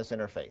drop it on this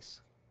interface.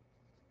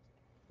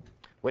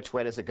 Which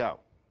way does it go?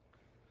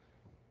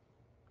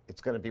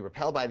 It's going to be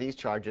repelled by these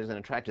charges and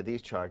attracted to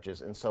these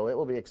charges, and so it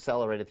will be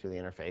accelerated through the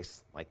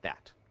interface like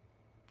that.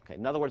 Okay,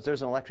 in other words,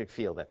 there's an electric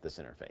field at this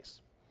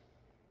interface.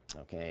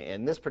 Okay,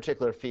 and this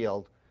particular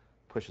field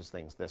pushes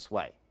things this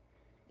way.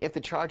 If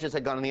the charges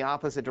had gone in the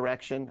opposite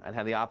direction, I'd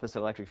have the opposite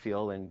electric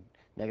field, and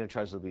negative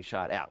charges would be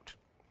shot out.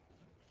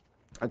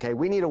 Okay,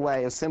 we need a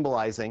way of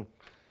symbolizing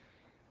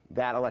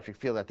that electric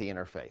field at the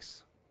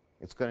interface.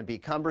 It's going to be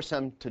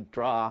cumbersome to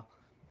draw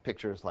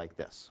pictures like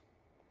this.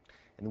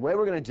 And the way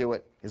we're going to do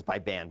it is by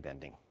band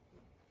bending.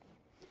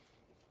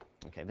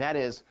 Okay, that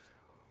is,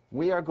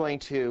 we are going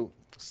to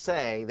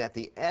say that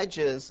the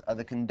edges of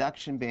the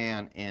conduction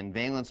band and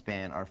valence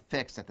band are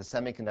fixed at the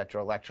semiconductor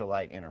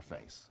electrolyte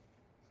interface.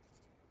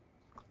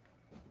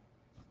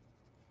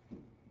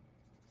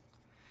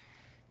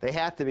 They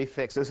have to be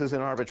fixed. This is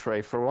an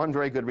arbitrary for one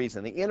very good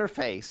reason. The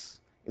interface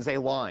is a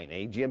line,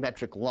 a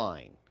geometric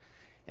line.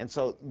 And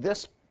so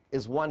this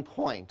is one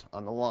point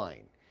on the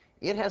line.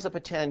 It has a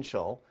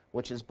potential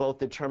which is both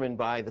determined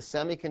by the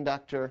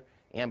semiconductor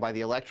and by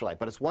the electrolyte.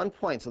 But it's one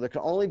point, so there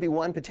can only be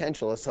one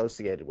potential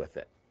associated with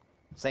it.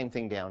 Same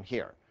thing down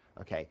here.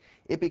 Okay.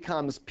 It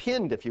becomes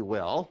pinned, if you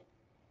will,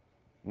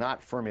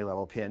 not Fermi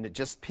level pinned, it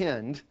just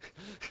pinned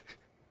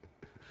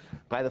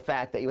by the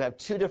fact that you have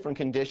two different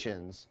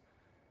conditions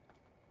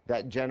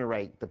that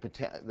generate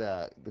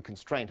the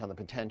constraint on the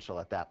potential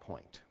at that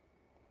point.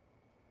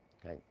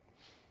 Okay?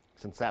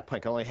 Since that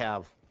point can only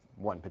have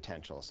one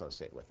potential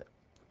associated with it.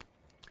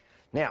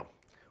 Now,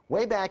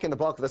 way back in the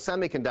bulk of the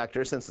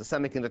semiconductor, since the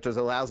semiconductor is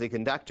a lousy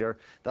conductor,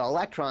 the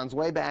electrons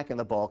way back in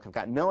the bulk have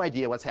got no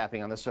idea what's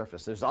happening on the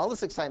surface. There's all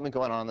this excitement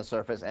going on the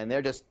surface, and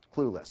they're just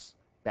clueless.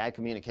 Bad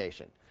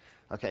communication.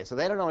 Okay, so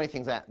they don't know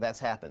anything that's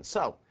happened.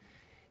 So,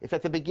 if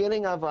at the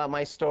beginning of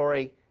my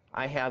story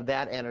I have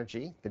that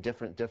energy, the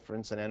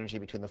difference in energy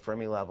between the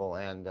Fermi level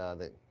and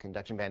the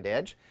conduction band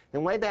edge,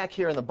 then way back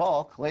here in the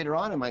bulk, later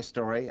on in my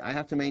story, I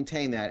have to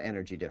maintain that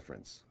energy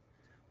difference.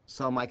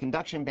 So my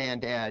conduction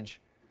band edge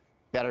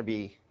better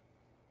be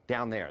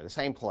down there, the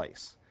same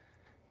place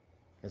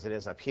as it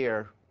is up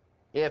here,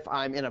 if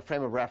I'm in a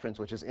frame of reference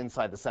which is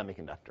inside the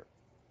semiconductor.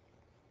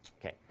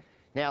 Okay.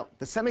 Now,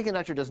 the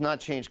semiconductor does not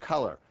change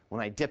color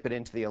when I dip it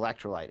into the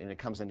electrolyte and it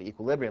comes into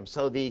equilibrium,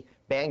 so the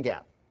band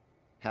gap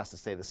has to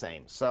stay the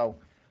same. So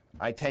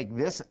I take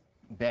this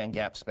band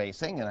gap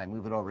spacing and I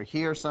move it over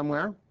here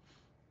somewhere,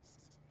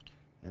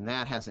 and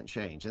that hasn't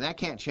changed. And that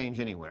can't change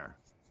anywhere.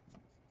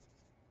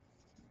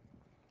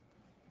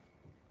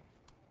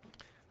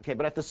 Okay,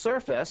 but at the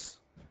surface,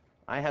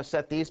 I have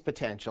set these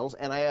potentials,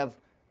 and I have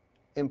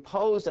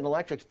imposed an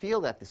electric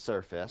field at the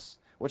surface,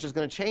 which is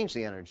going to change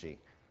the energy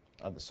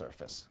of the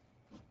surface.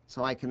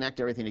 So I connect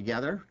everything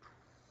together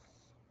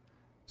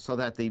so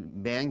that the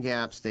band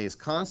gap stays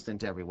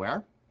constant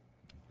everywhere.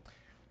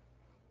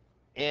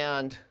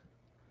 And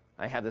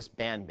I have this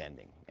band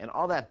bending. And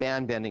all that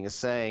band bending is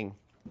saying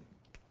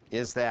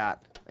is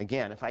that,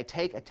 again, if I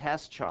take a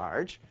test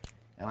charge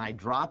and I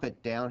drop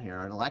it down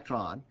here, an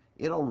electron,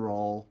 it'll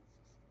roll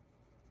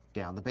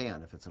down the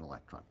band if it's an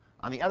electron.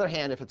 On the other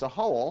hand, if it's a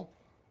hole,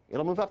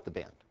 it'll move up the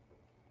band.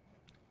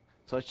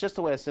 So it's just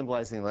a way of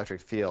symbolizing the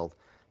electric field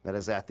that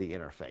is at the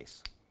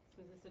interface.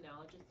 So is this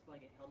analogous to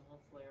like a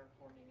Helmholtz layer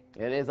forming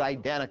in It is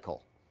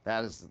identical.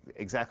 That is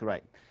exactly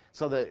right.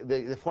 So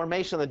the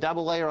formation of the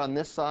double layer on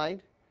this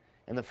side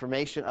and the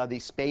formation of the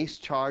space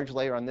charge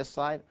layer on this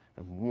side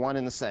are one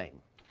and the same.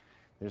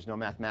 There's no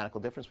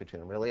mathematical difference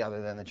between them, really,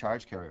 other than the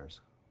charge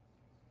carriers.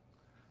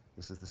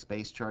 This is the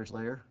space charge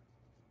layer.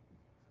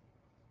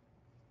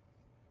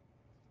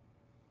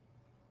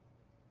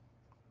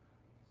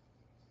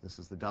 This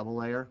is the double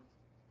layer.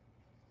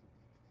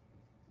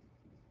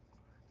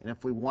 And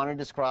if we want to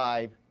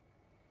describe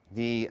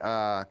the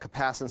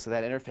capacitance of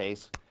that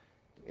interface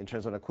in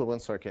terms of an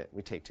equivalent circuit,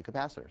 we take two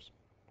capacitors.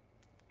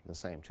 The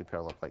same, two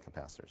parallel plate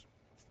capacitors.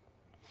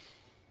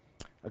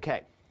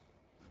 Okay.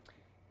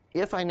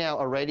 If I now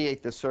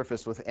irradiate the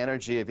surface with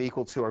energy of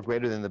equal to or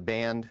greater than the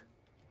band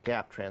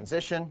gap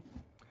transition,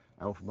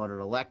 I will promote an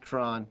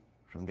electron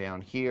from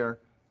down here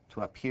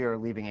to up here,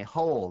 leaving a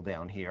hole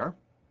down here.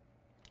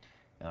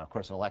 And of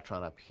course, an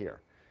electron up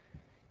here.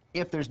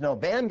 If there's no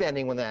band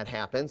bending when that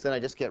happens, then I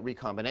just get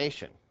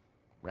recombination,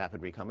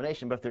 rapid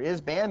recombination. But if there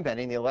is band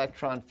bending, the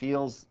electron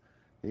feels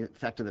the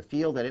effect of the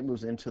field, that it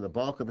moves into the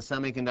bulk of the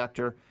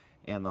semiconductor,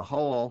 and the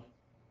hole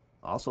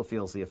also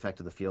feels the effect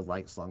of the field,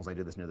 like as long as I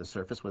do this near the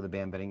surface where the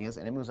band bending is,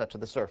 and it moves up to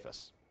the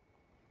surface.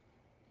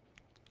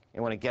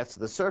 And when it gets to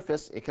the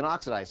surface, it can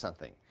oxidize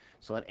something.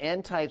 So an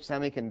N-type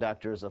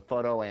semiconductor is a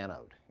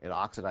photoanode. It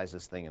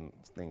oxidizes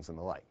things in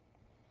the light.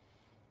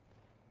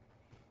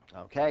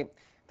 Okay,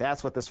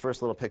 that's what this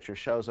first little picture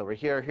shows over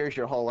here. Here's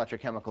your whole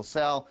electrochemical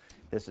cell.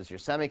 This is your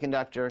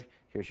semiconductor.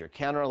 Here's your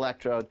counter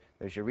electrode.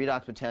 There's your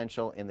redox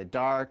potential. In the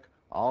dark,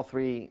 all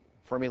three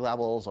Fermi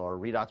levels or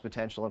redox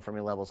potential and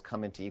Fermi levels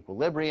come into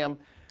equilibrium.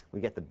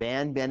 We get the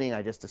band bending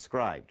I just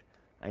described.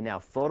 I now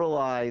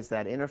photolyze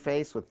that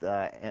interface with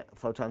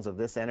photons of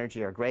this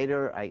energy or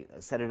greater. I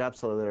set it up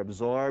so that they're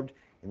absorbed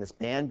in this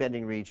band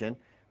bending region.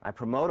 I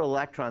promote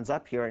electrons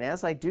up here, and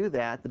as I do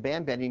that, the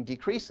band bending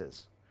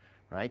decreases,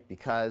 right?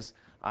 Because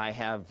I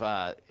have,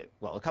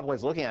 well, a couple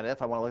ways of looking at it.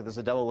 If I want to look at this as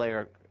a double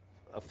layer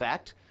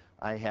effect,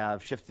 I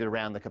have shifted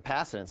around the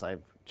capacitance.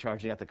 I'm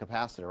charging up the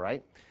capacitor,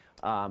 right?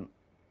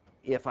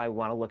 If I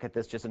want to look at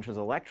this just in terms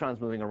of electrons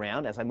moving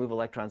around, as I move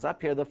electrons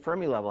up here, the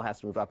Fermi level has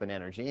to move up in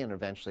energy, and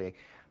eventually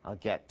I'll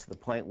get to the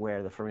point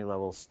where the Fermi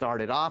level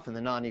started off in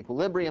the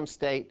non-equilibrium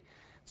state,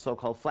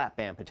 so-called flat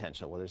band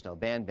potential, where there's no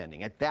band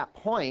bending. At that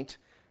point,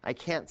 I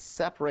can't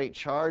separate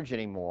charge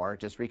anymore, it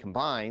just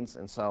recombines,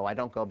 and so I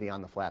don't go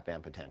beyond the flat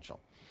band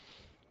potential.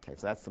 Okay,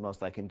 so that's the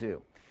most I can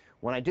do.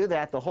 When I do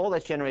that, the hole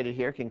that's generated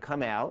here can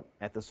come out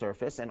at the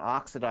surface and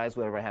oxidize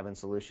whatever I have in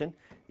solution.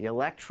 The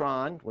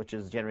electron, which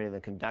is generated in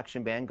the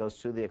conduction band, goes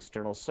through the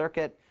external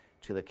circuit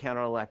to the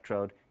counter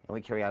electrode, and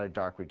we carry out a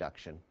dark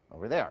reduction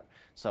over there.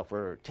 So if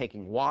we're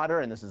taking water,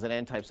 and this is an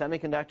N-type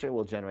semiconductor,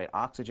 we'll generate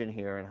oxygen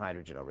here and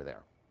hydrogen over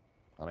there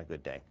on a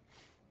good day.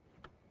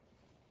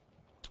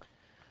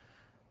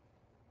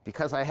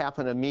 Because I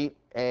happen to meet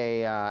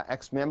a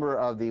ex-member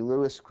of the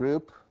Lewis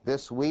group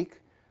this week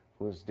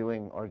who was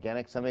doing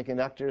organic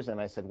semiconductors,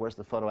 and I said, where's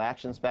the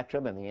photoaction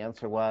spectrum? And the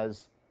answer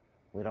was,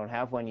 we don't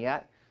have one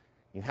yet.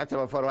 You have to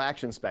have a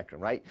photoaction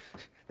spectrum, right?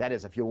 That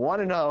is, if you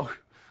want to know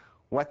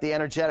what the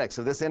energetics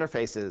of this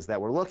interface is that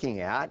we're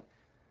looking at,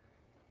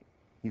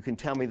 you can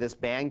tell me this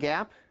band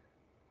gap,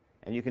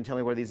 and you can tell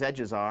me where these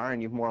edges are,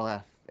 and you've more or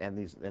less, and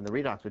the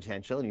redox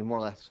potential, and you more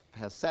or less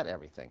have set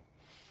everything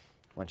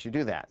once you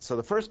do that. So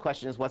the first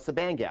question is, what's the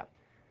band gap?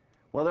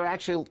 Well, there are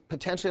actually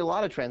potentially a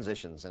lot of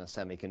transitions in a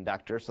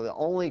semiconductor, so the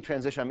only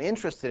transition I'm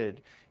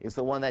interested in is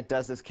the one that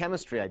does this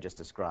chemistry I just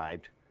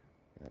described.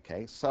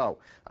 Okay, so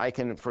I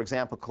can, for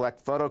example,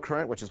 collect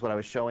photocurrent, which is what I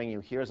was showing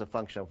you here as a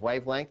function of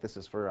wavelength. This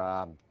is for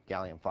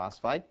gallium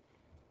phosphide.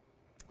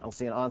 I'll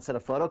see an onset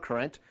of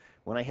photocurrent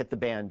when I hit the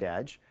band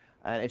edge.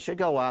 And it should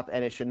go up,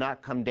 and it should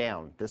not come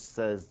down. This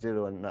is due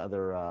to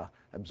another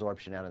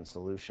absorption out in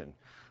solution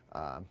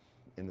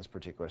in this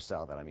particular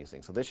cell that I'm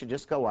using. So this should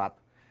just go up.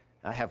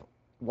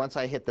 Once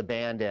I hit the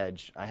band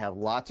edge, I have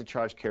lots of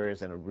charge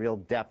carriers and a real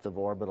depth of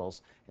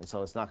orbitals, and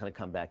so it's not going to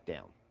come back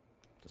down.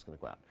 It's just going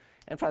to go out.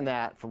 And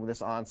from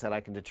this onset,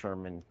 I can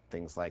determine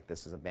things like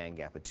this is a band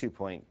gap of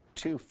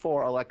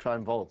 2.24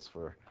 electron volts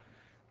for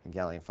the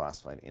gallium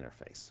phosphide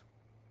interface.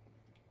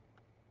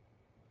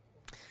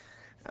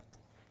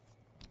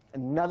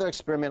 Another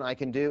experiment I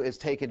can do is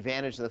take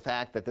advantage of the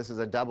fact that this is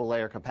a double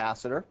layer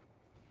capacitor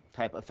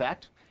type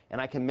effect, and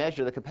I can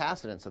measure the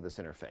capacitance of this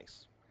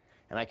interface.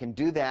 And I can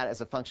do that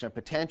as a function of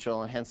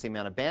potential and hence the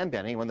amount of band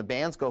bending. When the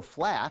bands go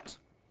flat,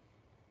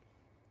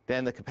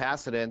 then the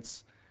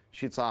capacitance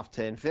shoots off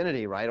to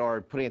infinity, right?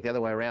 Or putting it the other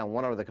way around,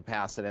 1 over the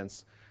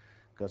capacitance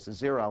goes to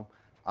 0.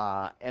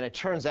 And it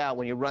turns out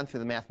when you run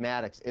through the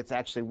mathematics, it's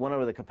actually 1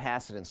 over the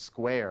capacitance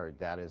squared.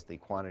 That is the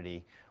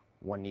quantity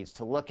one needs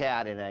to look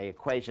at in an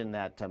equation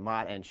that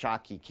Mott and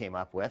Shockey came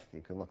up with.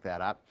 You can look that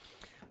up.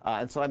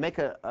 And so I make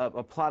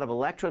a plot of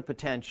electrode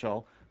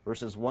potential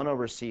versus 1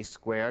 over c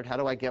squared. How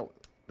do I get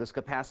this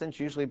capacitance?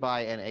 Usually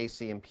by an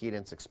AC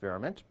impedance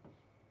experiment.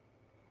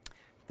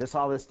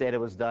 All this data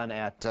was done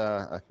at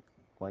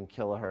 1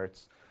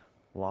 kilohertz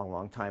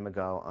long time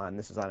ago.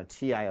 This is on a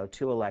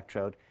TiO2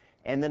 electrode.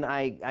 And then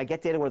I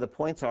get data where the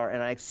points are,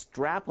 and I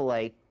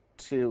extrapolate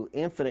to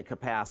infinite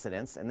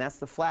capacitance, and that's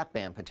the flat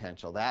band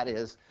potential.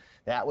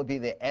 That would be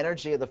the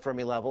energy of the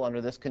Fermi level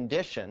under this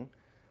condition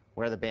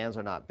where the bands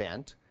are not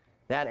bent.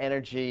 That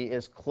energy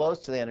is close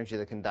to the energy of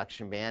the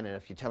conduction band, and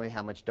if you tell me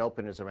how much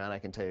dopant is around, I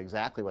can tell you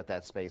exactly what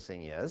that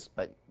spacing is,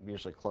 but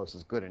usually close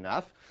is good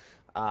enough.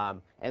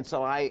 And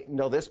so I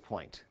know this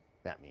point,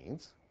 that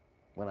means,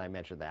 when I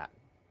measure that.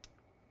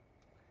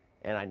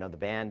 And I know the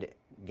band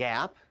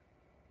gap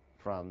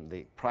from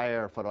the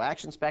prior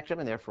photoaction spectrum,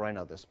 and therefore I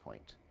know this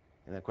point.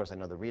 And then, of course, I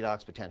know the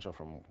redox potential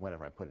from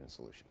whenever I put it in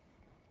solution.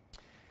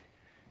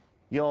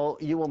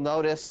 You will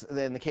notice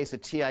that in the case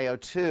of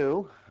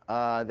TiO2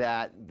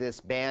 that this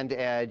band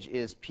edge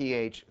is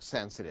pH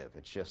sensitive.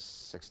 It's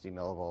just 60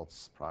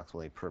 millivolts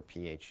approximately per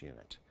pH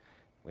unit,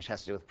 which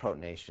has to do with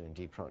protonation and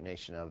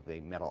deprotonation of the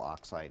metal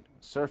oxide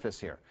surface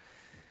here.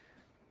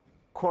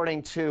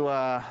 According to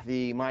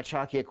the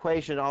Mott-Shockey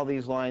equation, all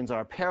these lines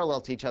are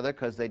parallel to each other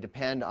because they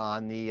depend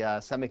on the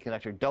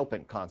semiconductor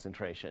dopant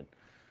concentration.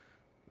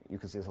 You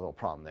can see there's a little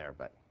problem there,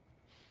 but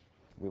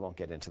we won't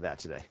get into that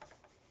today.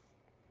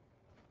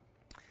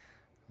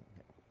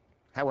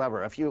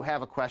 However, if you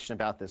have a question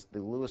about this,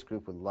 the Lewis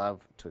group would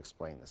love to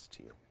explain this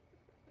to you.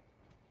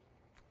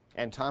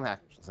 And Tom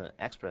is an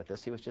expert at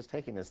this. He was just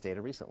taking this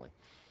data recently.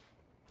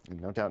 You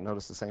no doubt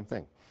noticed the same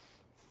thing.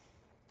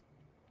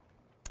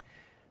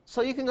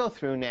 So you can go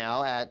through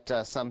now at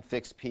some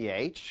fixed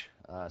pH,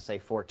 say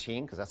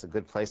 14, because that's a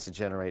good place to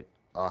generate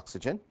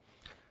oxygen.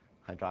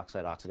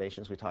 Hydroxide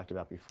oxidations we talked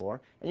about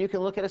before. And you can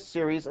look at a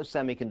series of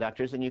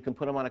semiconductors, and you can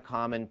put them on a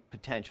common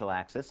potential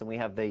axis. And we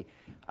have the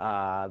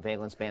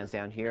valence bands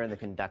down here and the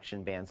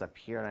conduction bands up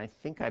here. And I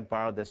think I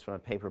borrowed this from a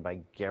paper by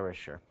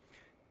Gerischer.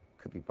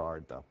 Could be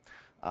borrowed, though.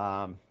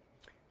 You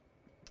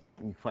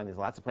can find these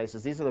lots of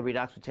places. These are the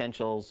redox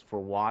potentials for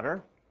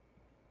water,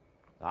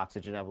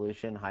 oxygen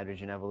evolution,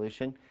 hydrogen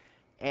evolution.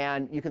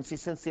 And you can see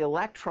since the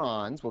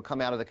electrons will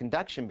come out of the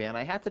conduction band,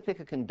 I have to pick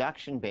a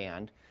conduction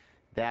band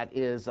that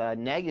is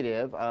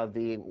negative of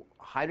the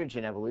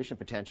hydrogen evolution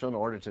potential in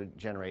order to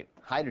generate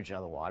hydrogen out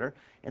of the water.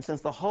 And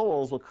since the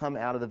holes will come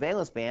out of the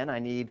valence band, I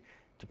need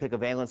to pick a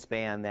valence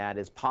band that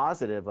is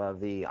positive of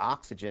the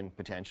oxygen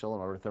potential in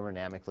order to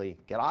thermodynamically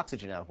get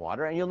oxygen out of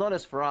water. And you'll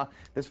notice for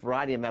this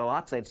variety of metal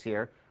oxides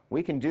here,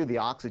 we can do the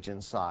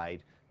oxygen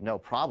side no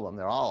problem.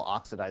 They're all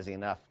oxidizing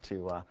enough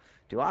to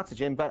do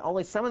oxygen, but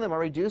only some of them are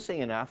reducing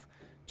enough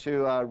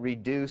to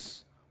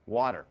reduce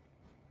water.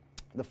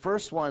 The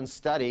first one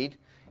studied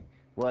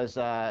was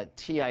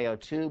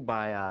TiO2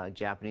 by a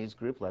Japanese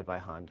group led by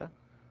Honda,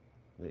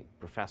 the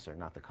professor,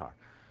 not the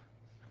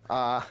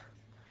car.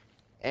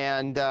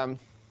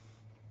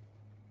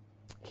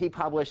 He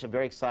published a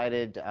very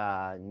excited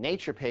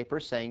Nature paper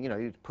saying,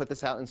 you put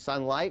this out in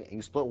sunlight, and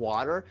you split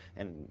water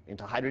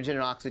into hydrogen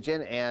and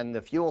oxygen, and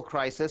the fuel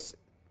crisis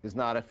is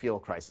not a fuel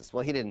crisis.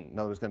 Well, he didn't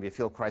know there was going to be a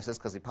fuel crisis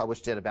because he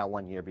published it about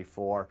 1 year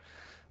before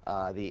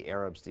the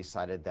Arabs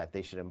decided that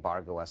they should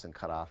embargo us and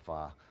cut off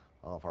all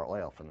of our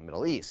oil from the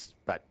Middle East.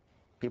 But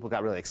people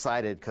got really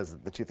excited because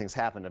the two things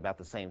happened about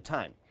the same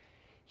time.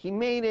 He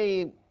made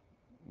a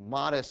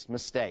modest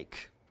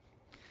mistake.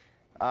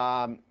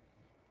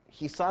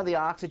 he saw the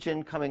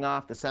oxygen coming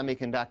off the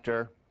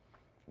semiconductor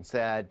and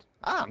said,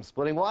 I'm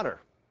splitting water.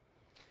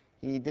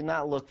 He did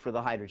not look for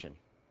the hydrogen.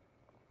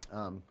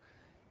 And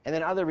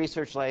then other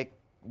researchers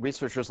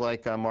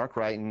like Mark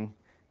Wright and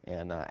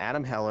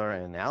Adam Heller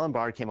and Alan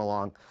Bard came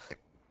along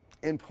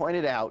and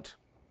pointed out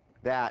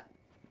that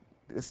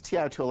this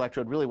TiO2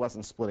 electrode really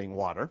wasn't splitting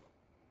water.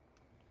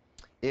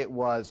 It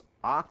was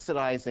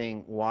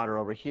oxidizing water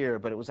over here,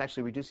 but it was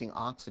actually reducing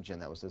oxygen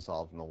that was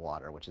dissolved in the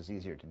water, which is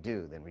easier to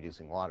do than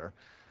reducing water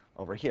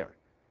over here.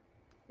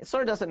 It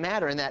sort of doesn't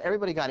matter in that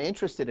everybody got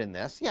interested in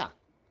this. Yeah,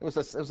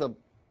 it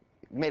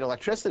made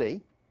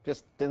electricity,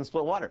 just didn't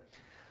split water.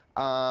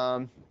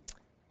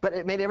 But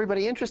it made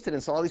everybody interested,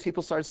 and so all these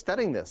people started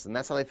studying this, and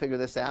that's how they figured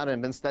this out, and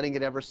have been studying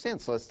it ever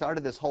since. So it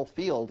started this whole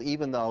field,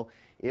 even though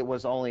it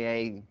was only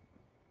a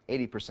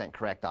 80%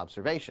 correct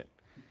observation.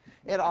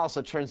 It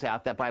also turns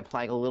out that by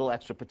applying a little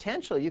extra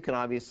potential, you can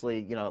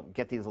obviously,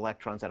 get these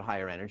electrons at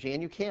higher energy,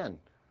 and you can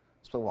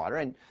split water.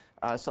 And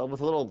so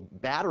with a little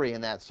battery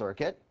in that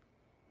circuit,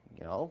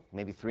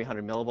 maybe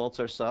 300 millivolts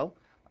or so,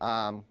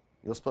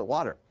 you'll split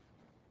water.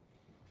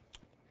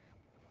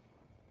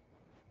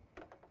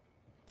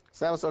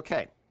 So that was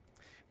okay.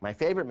 My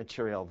favorite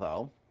material,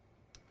 though,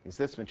 is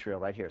this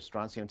material right here,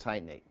 strontium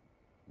titanate.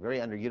 Very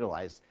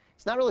underutilized.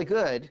 It's not really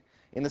good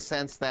in the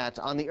sense that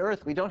on the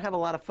Earth, we don't have a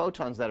lot of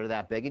photons that are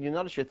that big, and you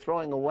notice you're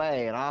throwing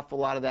away an awful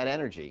lot of that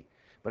energy.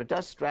 But it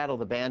does straddle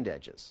the band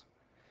edges.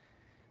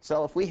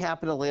 So if we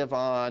happen to live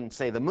on,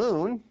 say, the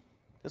moon,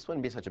 this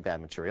wouldn't be such a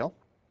bad material.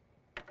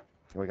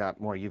 We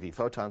got more UV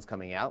photons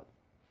coming out.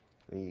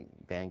 The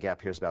band gap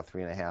here is about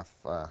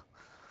 3.5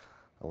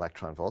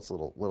 electron volts, a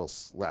little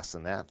less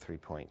than that,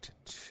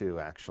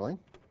 3.2 actually.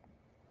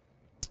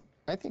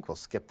 I think we'll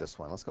skip this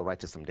one. Let's go right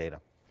to some data.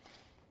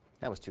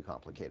 That was too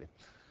complicated.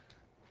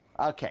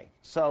 Okay,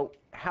 so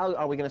how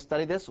are we going to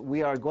study this?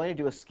 We are going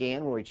to do a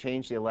scan where we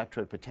change the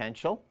electrode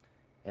potential,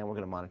 and we're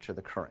going to monitor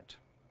the current.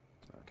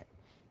 Okay.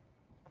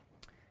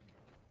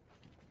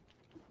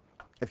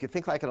 If you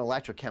think like an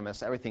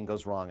electrochemist, everything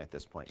goes wrong at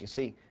this point. You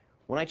see,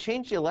 when I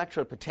change the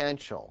electrode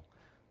potential,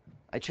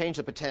 I change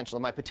the potential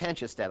of my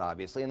potentiostat,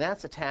 obviously, and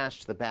that's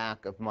attached to the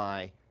back of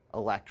my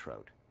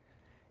electrode.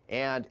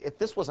 And if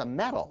this was a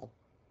metal,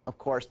 of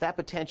course, that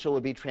potential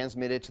would be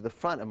transmitted to the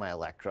front of my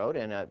electrode,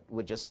 and it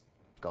would just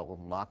go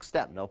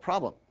lockstep, no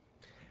problem.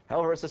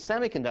 However, it's a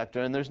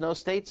semiconductor, and there's no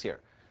states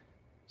here.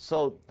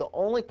 So the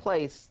only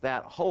place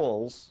that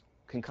holes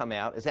can come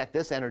out is at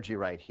this energy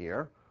right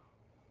here,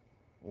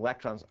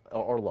 electrons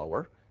or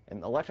lower,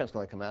 and the electrons can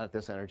only come out at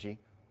this energy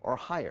or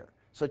higher.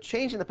 So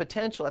changing the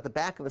potential at the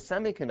back of the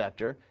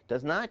semiconductor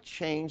does not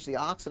change the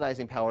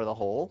oxidizing power of the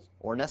hole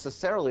or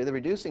necessarily the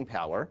reducing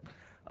power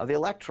of the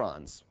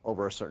electrons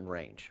over a certain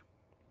range.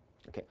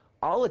 Okay.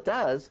 All it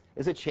does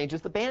is it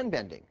changes the band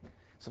bending.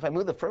 So if I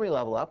move the Fermi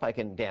level up, I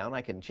can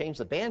change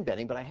the band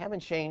bending, but I haven't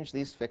changed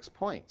these fixed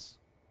points.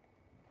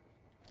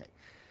 Okay.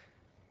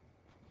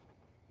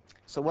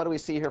 So what do we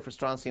see here for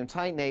strontium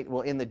titanate?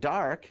 Well, in the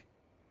dark,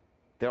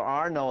 there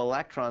are no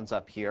electrons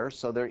up here,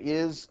 so there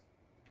is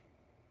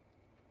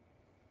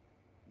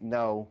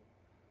no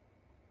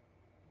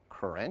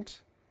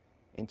current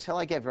until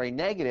I get very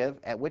negative,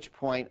 at which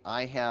point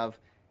I have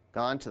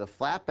gone to the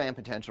flat band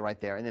potential right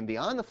there, and then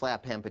beyond the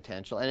flat band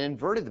potential and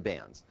inverted the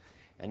bands.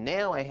 And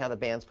now I have the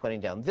bands pointing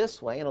down this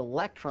way, and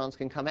electrons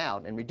can come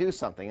out and reduce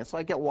something. And so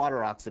I get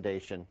water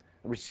oxidation,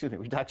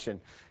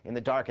 reduction in the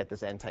dark at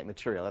this N-type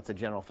material. That's a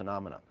general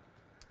phenomenon.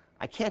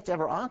 I can't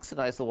ever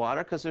oxidize the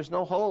water because there's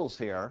no holes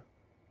here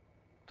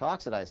to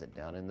oxidize it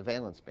down in the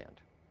valence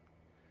band.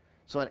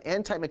 So an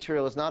N-type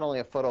material is not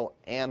only a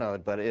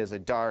photoanode, but it is a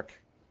dark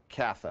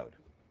cathode.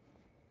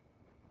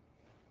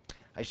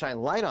 I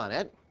shine light on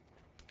it,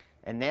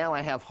 and now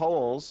I have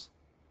holes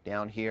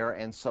down here.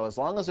 And so as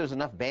long as there's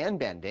enough band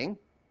bending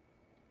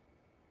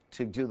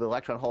to do the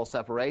electron-hole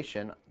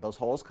separation, those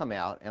holes come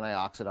out, and I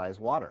oxidize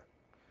water.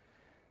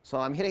 So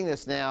I'm hitting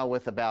this now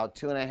with about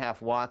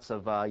 2.5 watts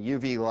of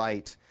UV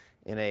light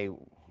in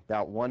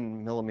about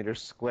 1 millimeter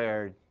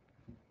squared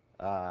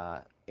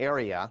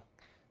area.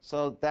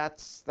 So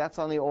that's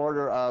on the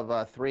order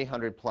of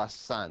 300 plus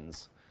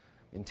suns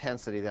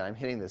intensity that I'm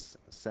hitting this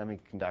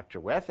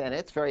semiconductor with, and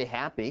it's very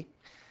happy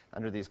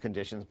under these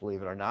conditions,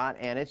 believe it or not,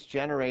 and it's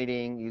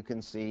generating, you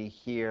can see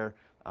here,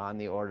 on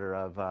the order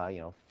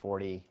of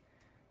 40,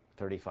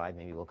 35,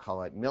 maybe we'll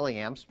call it,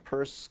 milliamps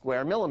per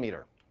square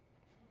millimeter.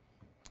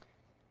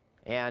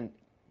 And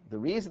the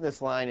reason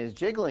this line is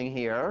jiggling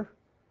here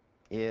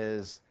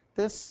is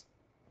this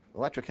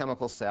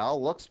electrochemical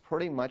cell looks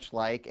pretty much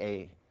like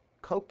a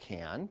Coke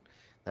can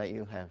that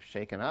you have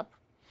shaken up,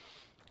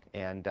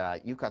 and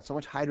you've got so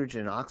much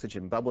hydrogen and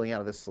oxygen bubbling out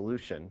of this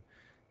solution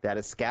that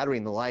it's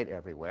scattering the light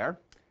everywhere,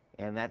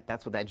 and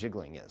that's what that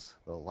jiggling is,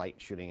 the light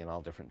shooting in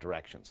all different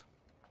directions.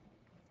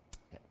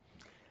 Okay.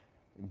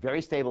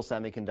 Very stable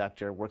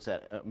semiconductor, works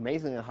at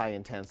amazingly high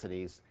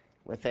intensities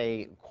with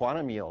a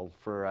quantum yield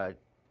for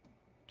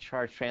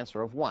charge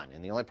transfer of 1,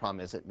 and the only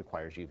problem is it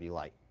requires UV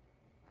light.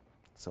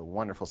 It's a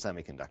wonderful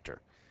semiconductor,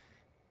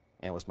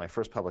 and it was my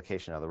first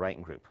publication out of the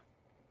Wrighton group.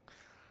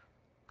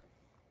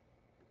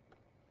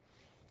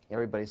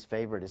 Everybody's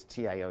favorite is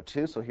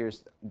TiO2. So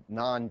here's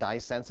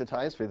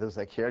non-dye-sensitized for those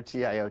that care,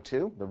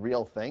 TiO2, the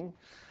real thing.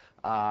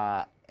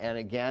 And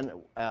again,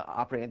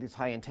 operating at these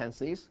high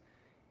intensities.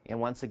 And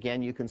once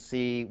again, you can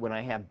see when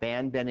I have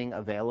band bending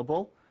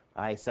available,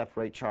 I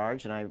separate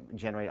charge and I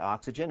generate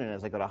oxygen. And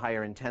as I go to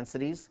higher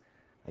intensities,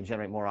 I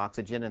generate more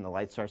oxygen and the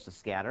light starts to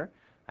scatter.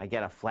 I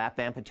get a flat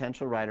band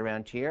potential right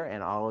around here,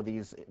 and all of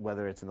these,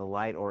 whether it's in the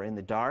light or in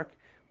the dark,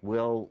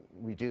 will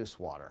reduce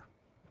water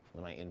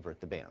when I invert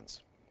the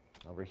bands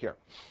over here.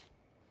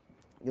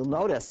 You'll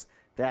notice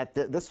that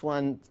this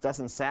one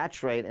doesn't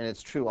saturate, and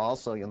it's true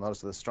also, you'll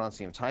notice with the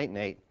strontium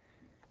titanate,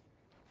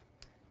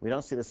 we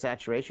don't see the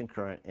saturation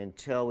current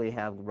until we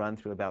have run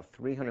through about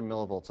 300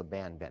 millivolts of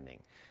band bending.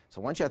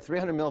 So once you have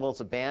 300 millivolts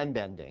of band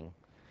bending,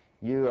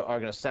 you are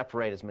going to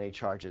separate as many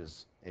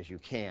charges as you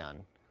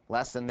can.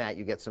 Less than that,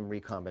 you get some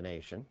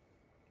recombination.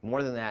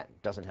 More than that,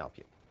 doesn't help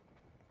you.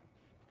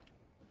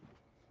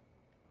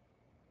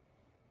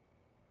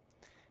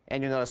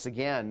 And you'll notice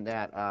again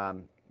that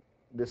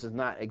this is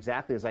not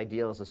exactly as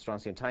ideal as the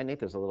strontium titanate.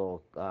 There's a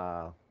little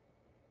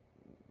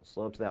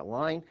slope to that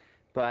line.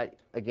 But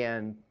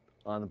again,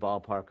 on the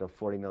ballpark of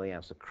 40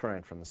 milliamps of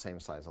current from the same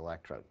size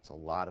electrode. It's a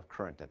lot of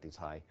current at these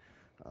high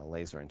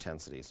laser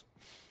intensities.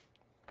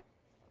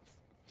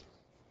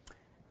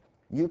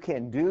 You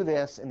can do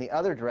this in the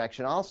other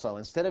direction also.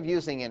 Instead of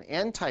using an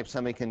N-type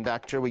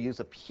semiconductor, we use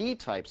a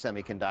P-type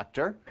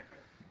semiconductor,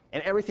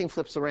 and everything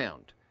flips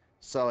around.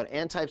 So an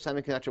N-type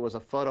semiconductor was a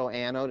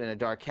photoanode and a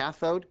dark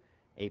cathode.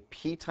 A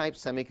P-type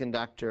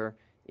semiconductor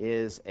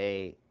is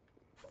a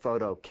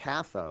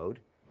photocathode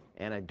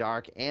and a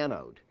dark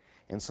anode.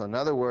 And so in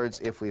other words,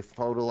 if we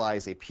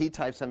photolize a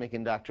P-type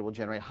semiconductor, we'll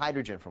generate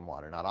hydrogen from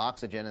water, not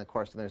oxygen. And of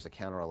course, then there's a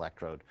counter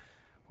electrode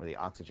where the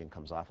oxygen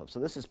comes off of. So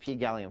this is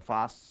P-gallium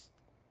phosphate.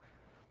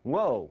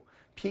 Whoa,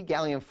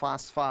 P-gallium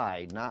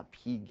phosphide, not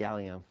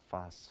P-gallium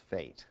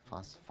phosphate.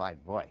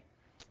 Phosphide, boy,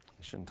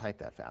 I shouldn't type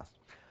that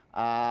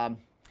fast.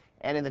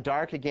 And in the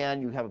dark,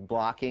 again, you have a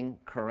blocking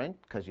current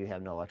because you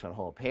have no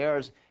electron-hole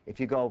pairs. If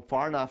you go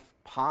far enough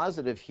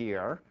positive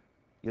here,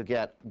 you'll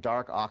get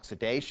dark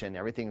oxidation.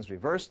 Everything's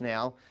reversed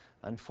now.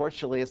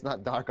 Unfortunately, it's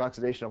not dark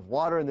oxidation of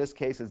water. In this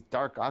case, it's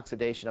dark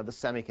oxidation of the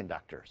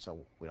semiconductor, so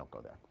we don't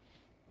go there.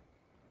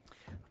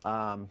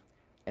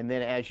 And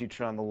then as you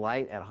turn on the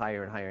light at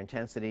higher and higher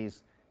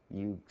intensities,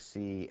 you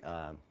see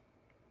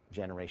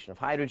generation of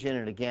hydrogen,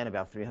 and again,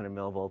 about 300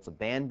 millivolts of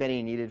band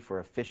bending needed for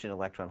efficient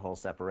electron-hole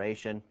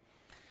separation.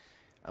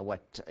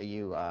 What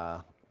you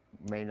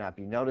may not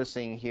be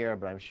noticing here,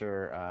 but I'm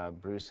sure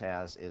Bruce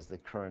has, is the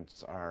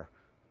currents are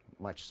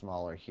much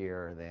smaller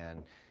here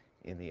than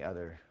in the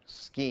other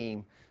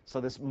scheme.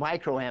 So this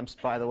microamps,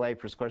 by the way,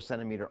 per square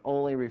centimeter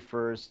only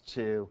refers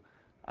to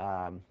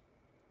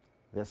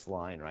this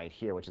line right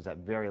here, which is at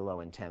very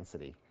low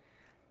intensity.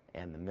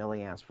 And the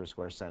milliamps per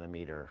square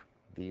centimeter,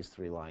 these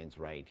three lines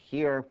right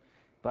here.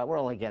 But we're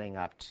only getting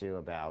up to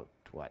about,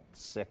 what,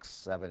 6,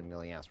 7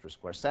 milliamps per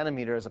square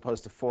centimeter as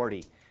opposed to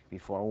 40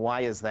 before.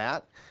 Why is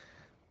that?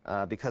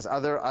 Because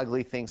other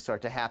ugly things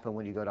start to happen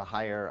when you go to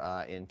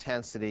higher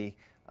intensity.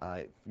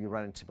 You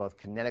run into both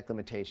kinetic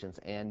limitations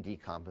and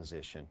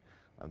decomposition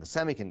of the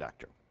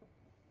semiconductor.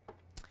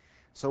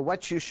 So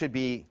what you should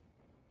be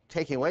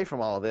taking away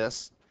from all of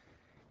this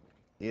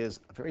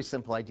is a very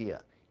simple idea.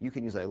 You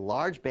can use a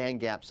large band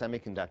gap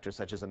semiconductor,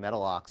 such as a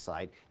metal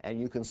oxide, and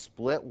you can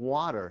split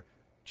water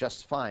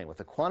just fine with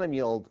a quantum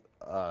yield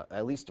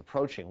at least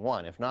approaching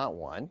 1, if not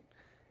 1.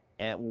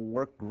 And it will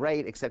work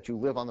great, except you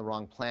live on the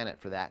wrong planet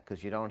for that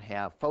because you don't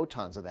have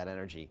photons of that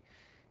energy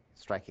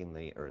striking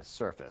the Earth's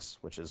surface,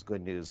 which is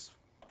good news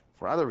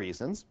for other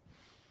reasons.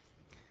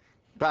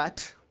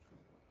 But,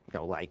 you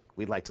know, like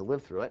we'd like to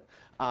live through it.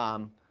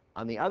 On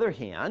the other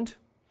hand,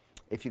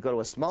 if you go to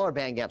a smaller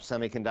band gap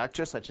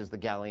semiconductor, such as the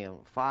gallium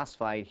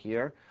phosphide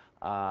here,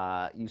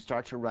 you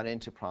start to run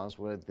into problems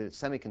where the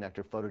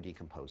semiconductor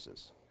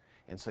photodecomposes.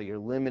 And so you're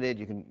limited,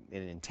 you can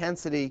in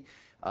intensity,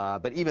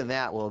 but even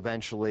that will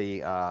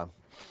eventually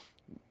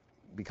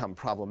become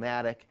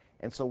problematic.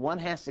 And so one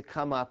has to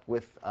come up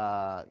with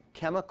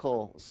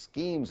chemical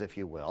schemes, if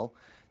you will,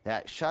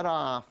 that shut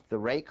off the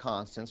rate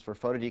constants for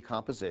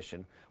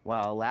photodecomposition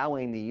while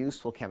allowing the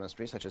useful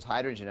chemistry, such as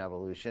hydrogen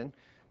evolution,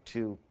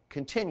 to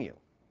continue.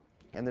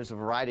 And there's a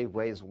variety of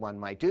ways one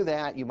might do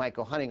that. You might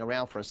go hunting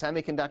around for a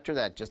semiconductor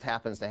that just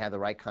happens to have the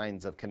right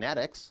kinds of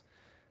kinetics,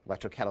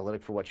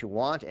 electrocatalytic for what you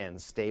want,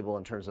 and stable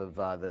in terms of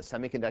the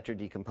semiconductor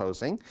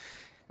decomposing.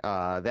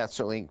 That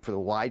certainly, for the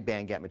wide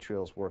bandgap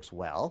materials, works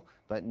well.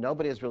 But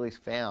nobody has really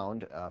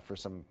found, for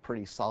some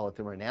pretty solid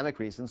thermodynamic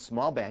reasons,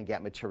 small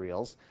bandgap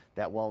materials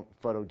that won't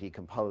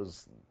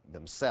photodecompose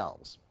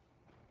themselves.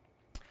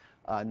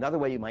 Another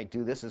way you might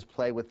do this is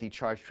play with the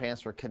charge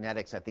transfer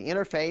kinetics at the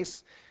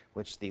interface,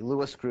 which the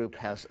Lewis group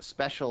has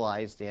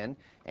specialized in,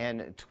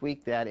 and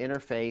tweak that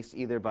interface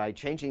either by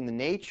changing the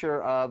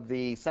nature of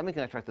the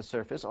semiconductor at the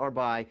surface or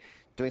by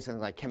doing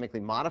something like chemically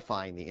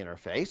modifying the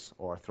interface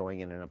or throwing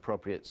in an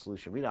appropriate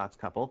solution redox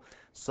couple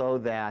so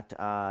that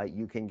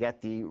you can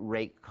get the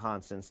rate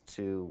constants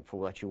for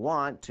what you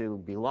want to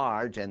be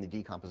large and the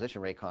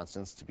decomposition rate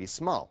constants to be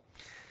small.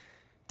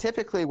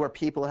 Typically, where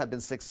people have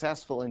been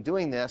successful in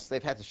doing this,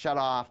 they've had to shut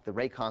off the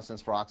rate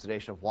constants for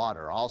oxidation of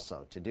water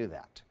also to do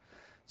that.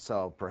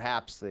 So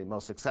perhaps the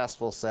most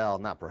successful cell,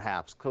 not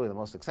perhaps, clearly the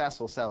most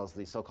successful cell is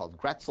the so-called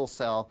Gretzel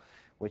cell,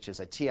 which is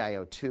a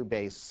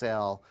TiO2-based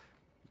cell.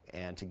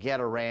 And to get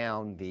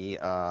around the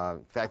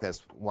fact that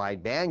it's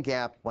wide band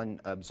gap, one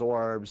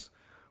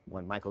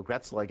Michael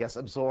Gretzel, I guess,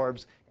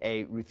 absorbs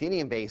a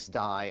ruthenium-based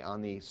dye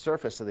on the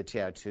surface of the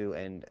TiO2,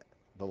 and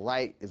the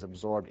light is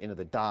absorbed into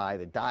the dye.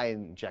 The dye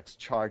injects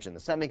charge in the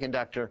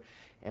semiconductor,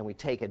 and we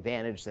take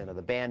advantage then of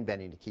the band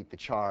bending to keep the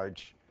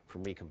charge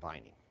from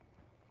recombining.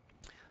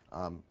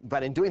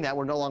 But in doing that,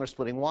 we're no longer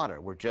splitting water.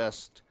 We're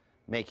just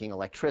making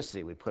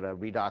electricity. We put a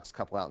redox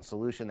couple out in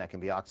solution that can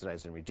be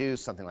oxidized and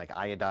reduced, something like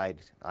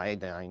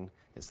iodine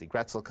is the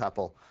Gretzel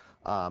couple.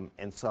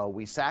 And so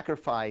we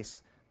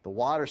sacrifice the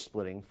water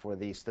splitting for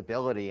the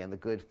stability and the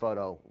good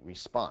photo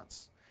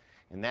response.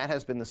 And that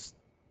has been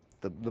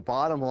the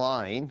bottom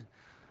line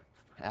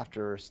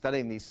after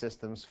studying these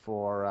systems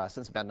for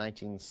since about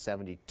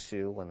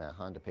 1972 when that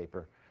Honda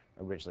paper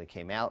originally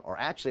came out, or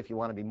actually, if you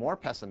want to be more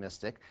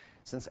pessimistic,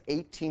 since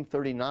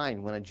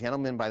 1839 when a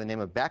gentleman by the name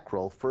of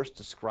Becquerel first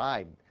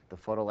described the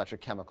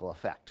photoelectrochemical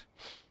effect.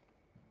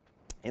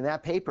 In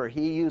that paper,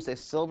 he used a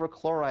silver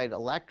chloride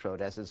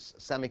electrode as his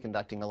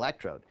semiconducting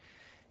electrode.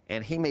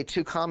 And he made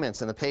two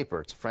comments in the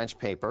paper. It's a French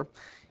paper.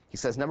 He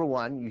says, number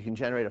one, you can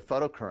generate a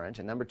photocurrent,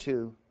 and number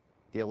two,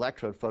 the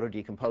electrode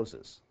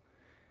photodecomposes.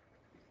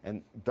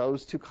 And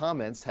those two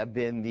comments have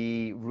been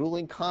the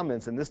ruling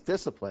comments in this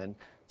discipline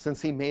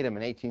since he made them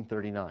in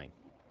 1839.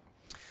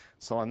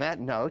 So on that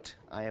note,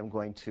 I am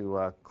going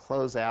to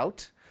close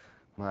out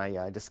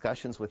my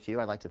discussions with you.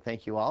 I'd like to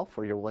thank you all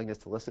for your willingness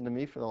to listen to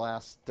me for the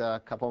last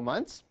couple of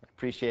months. I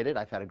appreciate it.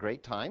 I've had a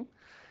great time.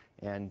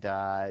 And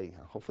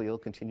hopefully you'll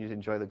continue to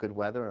enjoy the good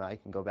weather, and I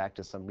can go back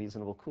to some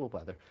reasonable cool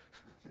weather.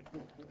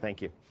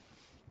 Thank you.